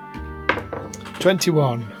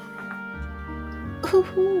 21.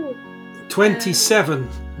 Ooh, 27.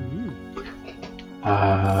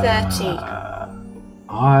 30.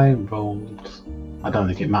 I rolled. I don't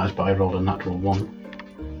think it matters, but I rolled a natural 1.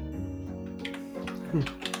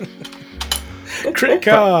 Crit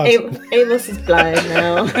card. Amos is blind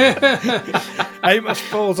now. Amos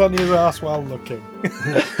falls on his ass while looking.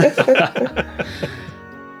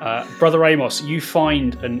 Brother Amos, you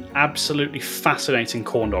find an absolutely fascinating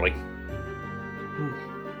corn dolly.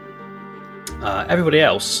 Everybody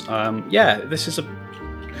else,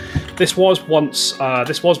 this was once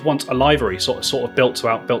a livery, sort of built to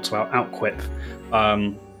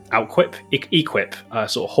outquip, equip,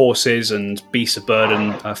 sort of horses and beasts of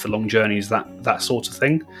burden for long journeys, that sort of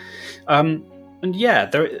thing. And yeah,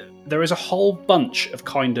 there is a whole bunch of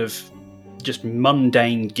kind of just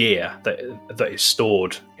mundane gear that is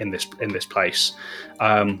stored in this place.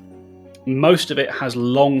 Most of it has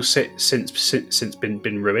long since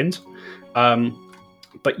been ruined.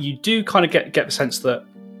 But you do kind of get the sense that,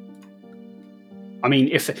 I mean,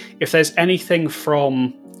 if there's anything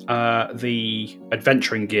from the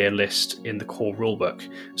adventuring gear list in the core rulebook,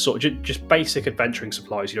 sort of just basic adventuring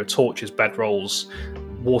supplies, torches, bedrolls,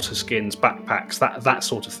 water skins, backpacks, that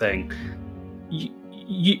sort of thing,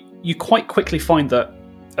 you quite quickly find that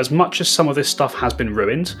as much as some of this stuff has been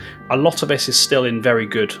ruined, a lot of this is still in very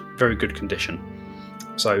good condition.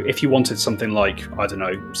 So if you wanted something like, I don't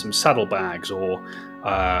know, some saddlebags or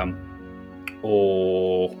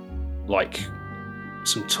like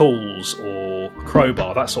some tools or a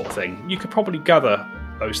crowbar, that sort of thing. You could probably gather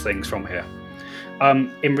those things from here.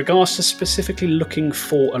 In regards to specifically looking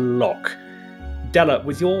for a lock, Della,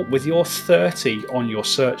 with your 30 on your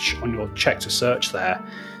check to search there,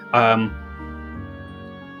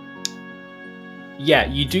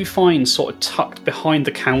 you do find sort of tucked behind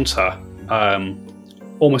the counter,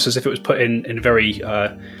 almost as if it was put in a very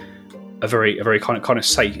kind of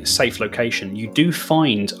safe location. You do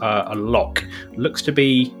find a lock. Looks to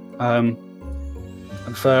be of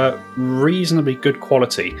reasonably good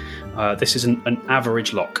quality. This is an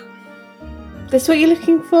average lock. This what you're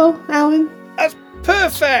looking for, Alan? That's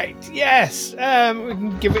perfect. Yes, we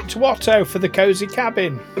can give it to Otto for the cozy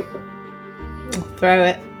cabin. Throw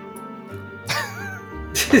it.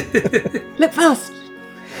 Look fast.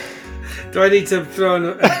 Do I need to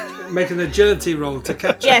make an agility roll to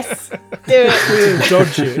catch it? Yes, do it.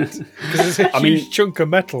 Dodge it. Because it's a huge chunk of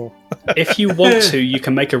metal. If you want to, you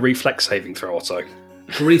can make a reflex saving throw, Otto.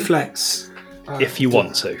 Reflex. If you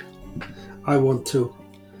want to. I want to.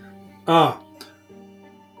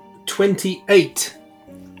 28.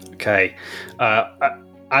 Okay.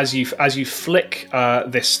 As you flick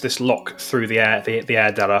this lock through the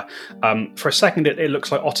air, Della, for a second it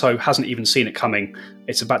looks like Otto hasn't even seen it coming.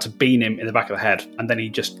 It's about to bean him in the back of the head, and then he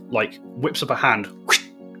just whips up a hand, whoosh,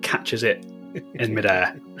 catches it in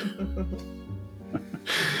midair.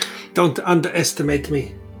 Don't underestimate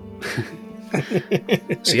me.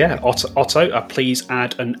 So yeah, Otto, please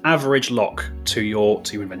add an average lock to your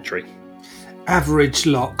inventory. Average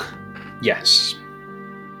lock. Yes.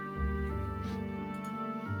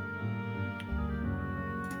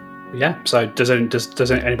 Yeah. So does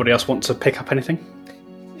anybody else want to pick up anything?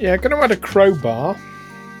 Yeah, going to add a crowbar.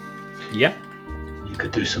 Yeah. You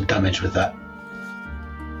could do some damage with that.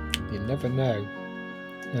 You never know.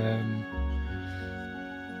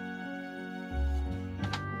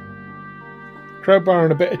 Crowbar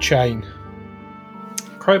and a bit of chain.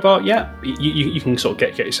 Crowbar, yeah. You can sort of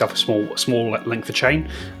get yourself a small length of chain.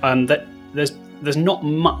 There's not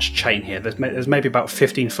much chain here. There's maybe about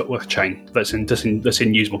 15 foot worth of chain that's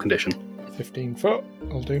in usable condition. 15 foot.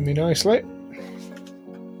 Will do me nicely.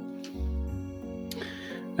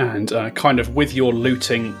 And kind of with your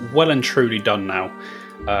looting well and truly done now,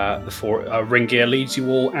 Ringgear leads you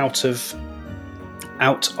all out of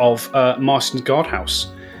Martin's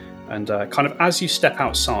guardhouse, and kind of as you step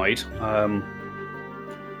outside,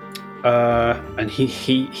 and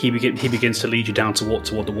he begins to lead you down toward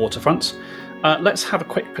the waterfront. Let's have a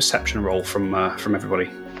quick perception roll from everybody.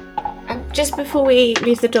 Just before we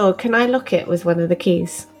leave the door, can I lock it with one of the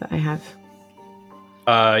keys that I have?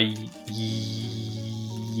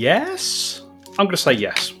 Yes. I'm going to say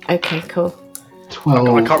yes. Okay, cool. 12.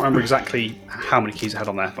 I can't remember exactly how many keys I had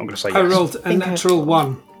on there, but I'm going to say yes. I rolled a natural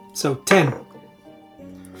 1, so 10.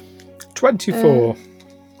 24.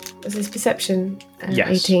 Is this perception? Yes.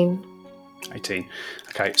 18. 18.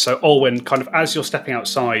 Okay, so Olwyn, kind of as you're stepping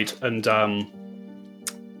outside and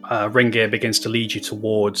Ringgear begins to lead you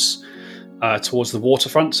towards the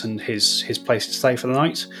waterfront and his place to stay for the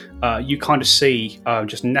night, you kind of see,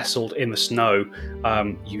 just nestled in the snow,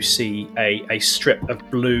 you see a strip of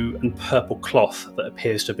blue and purple cloth that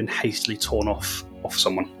appears to have been hastily torn off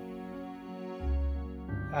someone.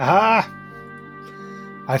 Aha!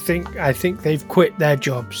 I think they've quit their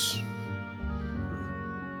jobs.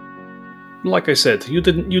 Like I said, you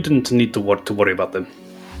didn't need to worry about them.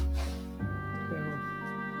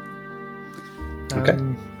 Okay.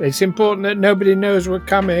 It's important that nobody knows we're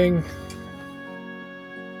coming.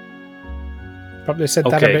 Probably said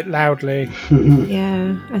that a bit loudly.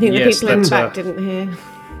 Yeah, I think the people in the back didn't hear.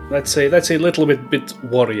 That's a little bit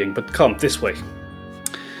worrying, but come this way.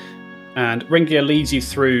 And Ringgear leads you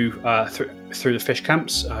through the fish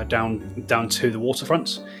camps down to the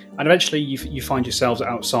waterfront, and eventually you find yourselves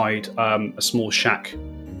outside a small shack,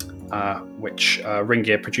 which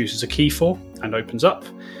Ringgear produces a key for and opens up,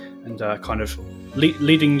 and kind of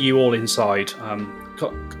leading you all inside.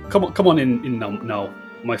 Come on in now,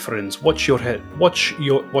 my friends. Watch your head. Watch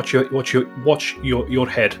your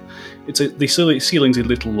head. The ceiling's a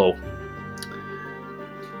little low.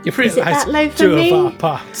 You Is it that low for two me? of our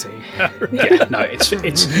party. Yeah, no, it's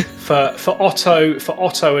for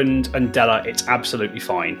Otto and Della, it's absolutely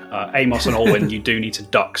fine. Amos and Olwyn, you do need to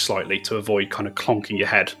duck slightly to avoid kind of clonking your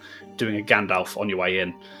head, doing a Gandalf on your way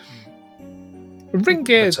in.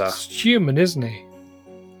 Ringgear's human, isn't he?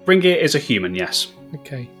 Ringgear is a human, yes.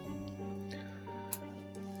 Okay.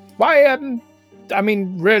 Why? I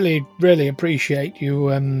mean, really, really appreciate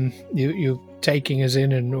you taking us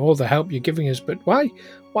in and all the help you're giving us. But why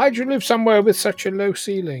do you live somewhere with such a low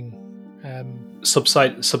ceiling?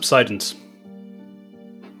 Subsidence.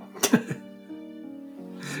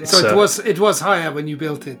 So it was higher when you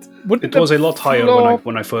built it. It was a lot higher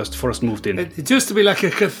when I first moved in. It used to be like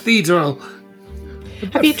a cathedral.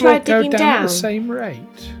 Have you tried digging at down? the same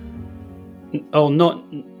rate? Oh,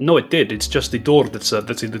 no, it did. It's just the door that's a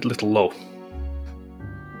little low.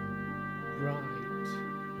 Right.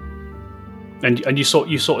 And you sort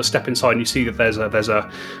of step inside and you see that there's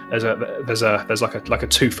like a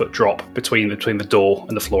 2-foot drop between the door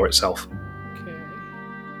and the floor itself. Okay.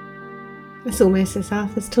 It's almost as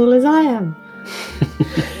half as tall as I am.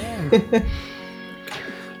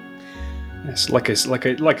 Yes, like I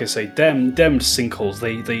say, damned sinkholes.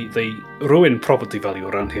 They ruin property value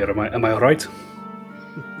around here. Am I right?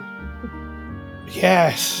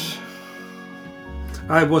 Yes.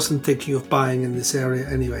 I wasn't thinking of buying in this area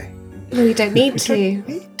anyway. No, we don't need to.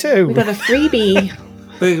 Me too. We got a freebie.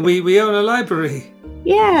 We own a library.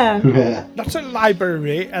 Yeah. Not a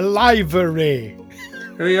library, a library.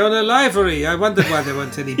 We own a library. I wondered why there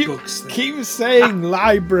weren't any books. Keep saying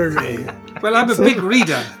library. Well, I'm a big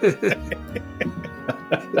reader.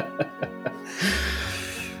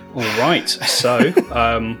 All right, so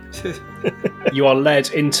you are led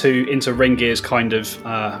into Ringgear's kind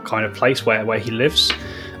of place where he lives.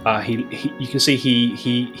 You can see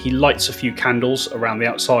he lights a few candles around the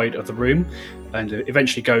outside of the room, and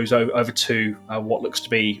eventually goes over to what looks to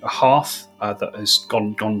be a hearth that has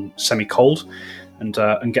gone semi-cold,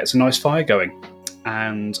 and gets a nice fire going,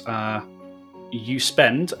 and you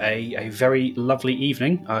spend a very lovely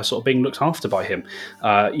evening, sort of being looked after by him.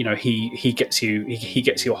 He gets you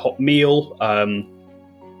a hot meal.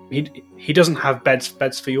 He doesn't have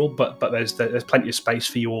beds for you all, but there's plenty of space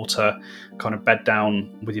for you all to kind of bed down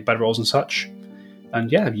with your bedrolls and such. And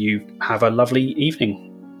yeah, you have a lovely evening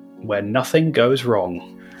where nothing goes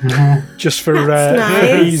wrong. Just for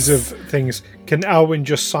That's ease of things, can Alwyn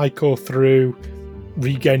just cycle through,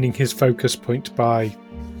 regaining his focus point by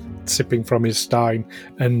sipping from his stein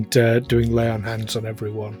and doing lay on hands on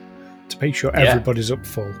everyone to make sure everybody's up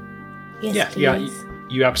full? Yes, Yeah, please.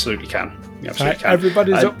 you absolutely can. You absolutely Right, can.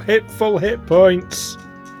 everybody's up full hit points.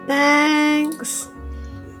 Thanks.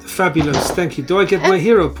 Fabulous, thank you. Do I get my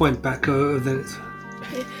hero point back? Or that?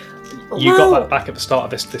 You got that back at the start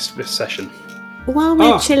of this session. While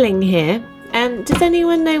we're chilling here, does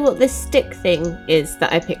anyone know what this stick thing is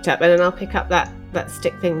that I picked up? And then I'll pick up that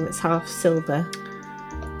stick thing that's half silver.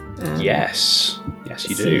 Yes,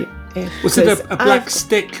 you do. Was it a black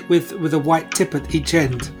stick with a white tip at each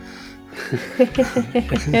end?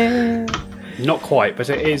 Not quite, but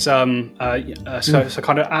it is. So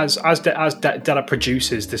kind of as Della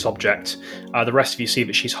produces this object, the rest of you see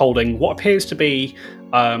that she's holding what appears to be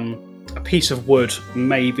a piece of wood,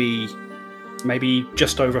 maybe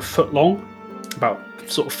just over a foot long, about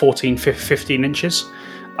sort of 15 inches.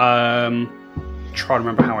 Try to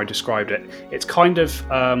remember how I described it. It's kind of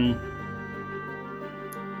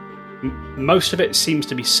most of it seems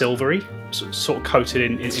to be silvery, sort of coated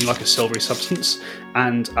in like a silvery substance,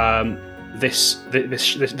 and this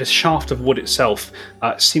shaft of wood itself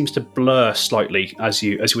seems to blur slightly as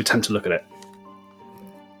you attempt to look at it.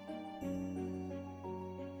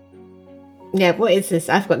 Yeah, what is this?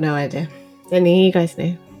 I've got no idea. Any of you guys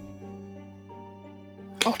know?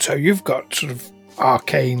 Otto, you've got sort of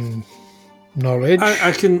arcane knowledge.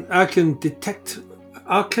 I can detect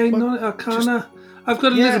arcane knowledge, arcana. I've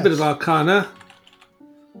got a little bit of arcana.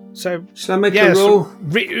 So should I make a roll?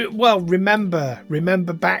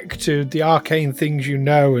 Remember back to the arcane things you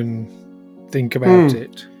know and think about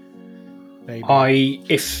it. Maybe.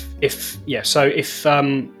 If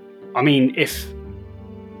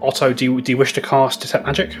Otto, do you wish to cast Detect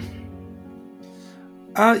Magic?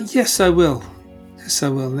 Yes, I will.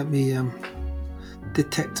 Let me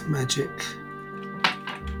detect magic.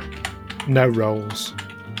 No rolls.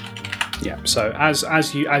 Yeah. So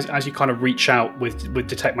as you kind of reach out with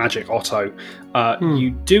Detect Magic, Otto, you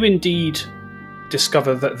do indeed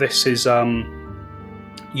discover that this is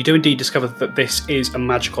a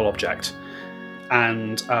magical object,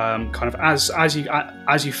 and kind of as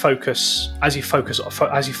you focus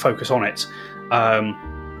on it,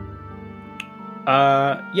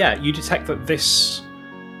 you detect that this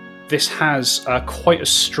has quite a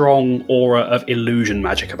strong aura of illusion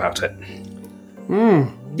magic about it.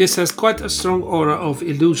 This has quite a strong aura of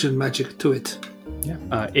illusion magic to it.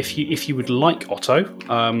 Yeah. If you would like, Otto,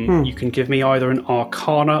 you can give me either an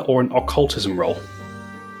Arcana or an Occultism roll.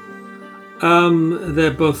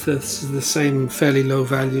 They're both the same fairly low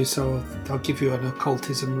value, so I'll give you an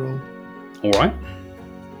occultism roll. All right.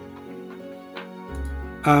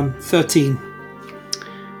 13.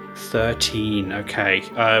 13. Okay.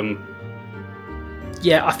 I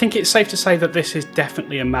think it's safe to say that this is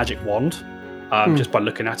definitely a magic wand. just by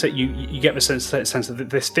looking at it. You get the sense that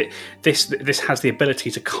this has the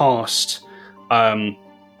ability to cast a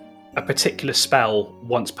particular spell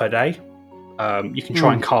once per day. You can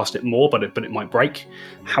try and cast it more, but it might break.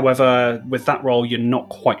 However, with that roll, you're not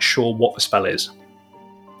quite sure what the spell is.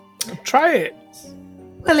 Try it.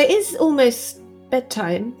 Well, it is almost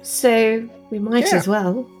bedtime, so we might as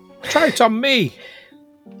well. Try it on me.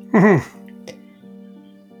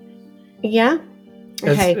 Yeah?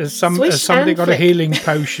 Okay. Has somebody got a healing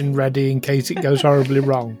potion ready in case it goes horribly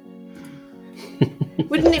wrong?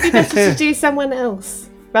 Wouldn't it be better to do someone else?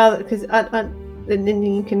 Rather, because then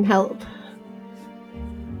you can help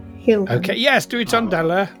heal them. Okay, yes, do it on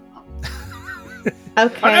Della.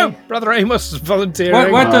 Okay. Oh no, Brother Amos is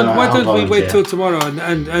volunteering. Why don't we wait till tomorrow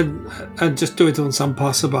and just do it on some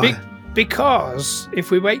passerby? Because if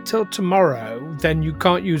we wait till tomorrow, then you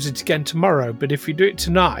can't use it again tomorrow. But if we do it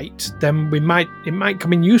tonight, then it might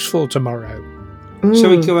come in useful tomorrow. Shall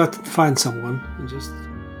we go out and find someone and just?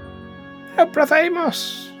 Oh, Brother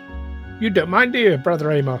Amos, you don't mind, do you,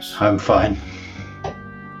 Brother Amos? I'm fine.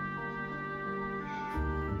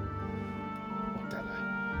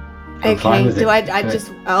 I'm fine Okay. with Do it. I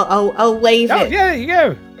just? I'll wave Oh, it. yeah, there you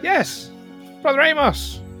go. Yes, Brother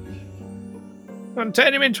Amos. And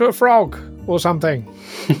turn him into a frog or something.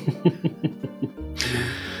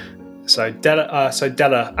 So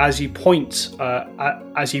Della, as you point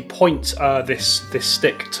this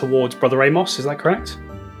stick towards Brother Amos, is that correct?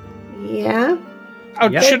 Yeah. Oh,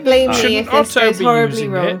 Yeah. Don't blame me shouldn't if this Otto goes be horribly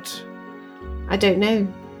using wrong. it? I don't know.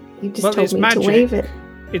 You just Well, told it's me magic. to wave it.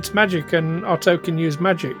 It's magic, and Otto can use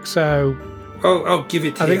magic, so Oh, give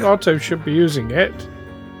it I think here. Otto should be using it.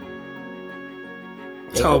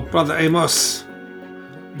 So, Brother Amos.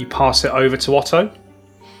 You pass it over to Otto.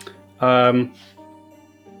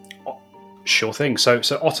 Sure thing. So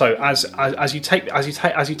Otto, as you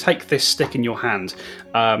take this stick in your hand,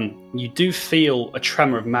 you do feel a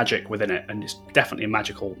tremor of magic within it, and it's definitely a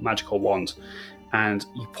magical wand. And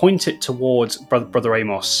you point it towards Brother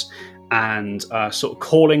Amos, and sort of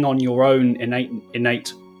calling on your own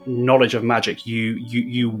innate knowledge of magic,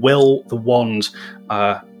 you will the wand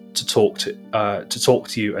to talk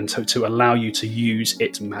to you and to allow you to use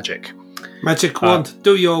its magic. Magic wand,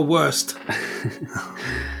 do your worst.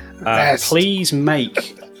 Please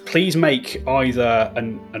make either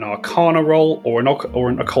an Arcana roll or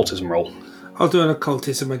an occultism roll. I'll do an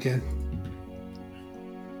occultism again.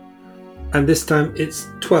 And this time it's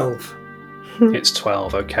 12. It's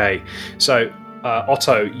 12. Okay. So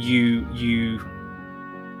Otto, you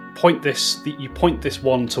point this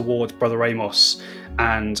wand towards Brother Amos,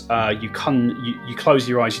 and you close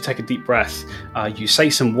your eyes. You take a deep breath. You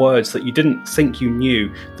say some words that you didn't think you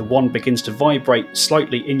knew. The wand begins to vibrate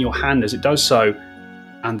slightly in your hand as it does so,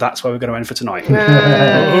 and that's where we're going to end for tonight.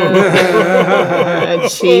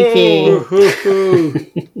 Cheeky.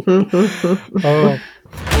 Oh.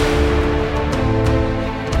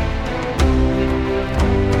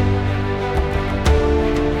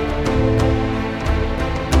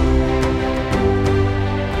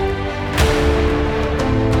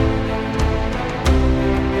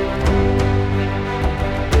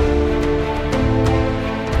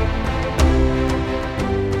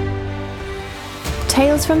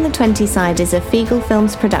 Tales from the 20 Side is a Feagle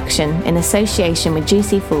Films production in association with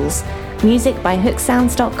Juicy Fools. Music by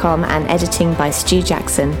hooksounds.com and editing by Stu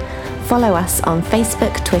Jackson. Follow us on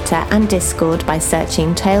Facebook, Twitter and Discord by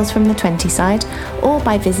searching Tales from the 20 Side or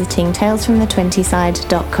by visiting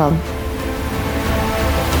talesfromthe20side.com.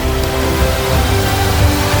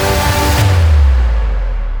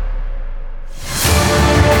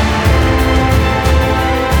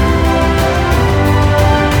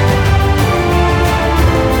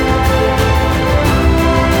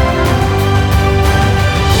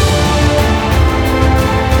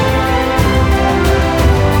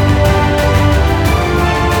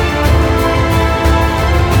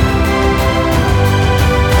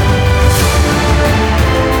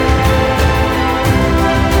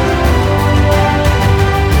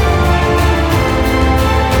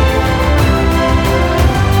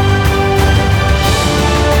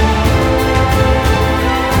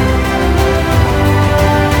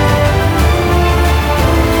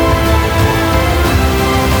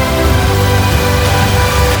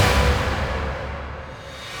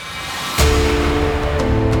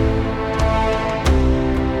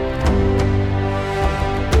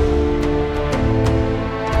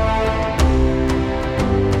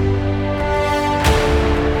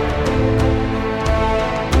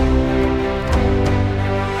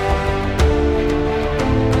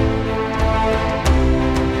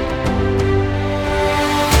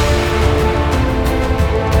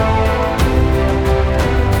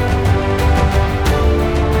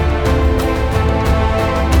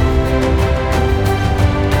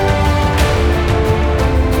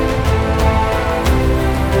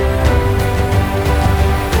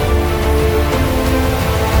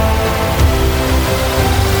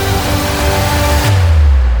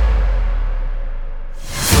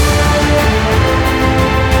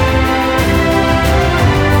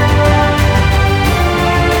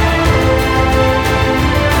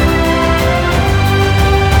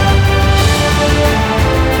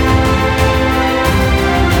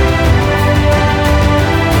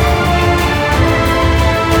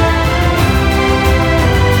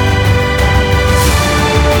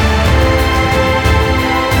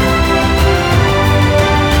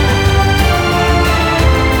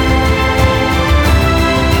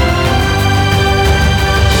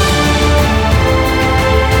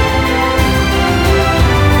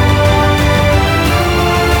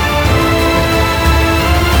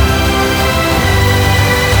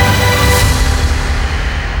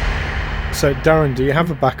 So, Darren, do you have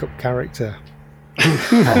a backup character?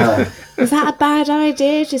 Was that a bad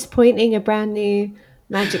idea? Just pointing a brand new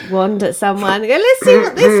magic wand at someone and go, let's see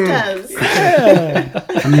what this does. Yeah.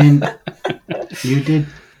 I mean, you did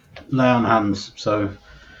lay on hands, so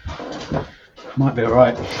might be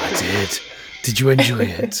alright. I did. Did you enjoy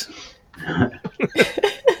it? I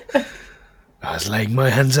was laying my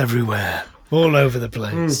hands everywhere, all over the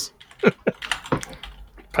place.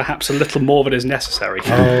 Perhaps a little more than is necessary.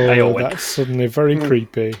 Oh, that's suddenly very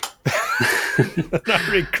creepy. I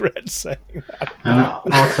regret saying that. And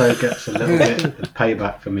Otto gets a little bit of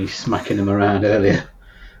payback for me smacking him around earlier.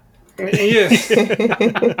 Yes.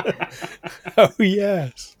 Oh,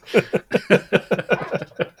 yes.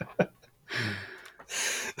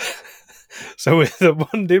 So with the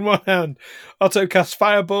wand in one hand, Otto casts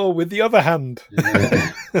Fireball with the other hand.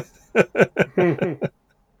 Yeah.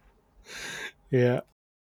 Yeah.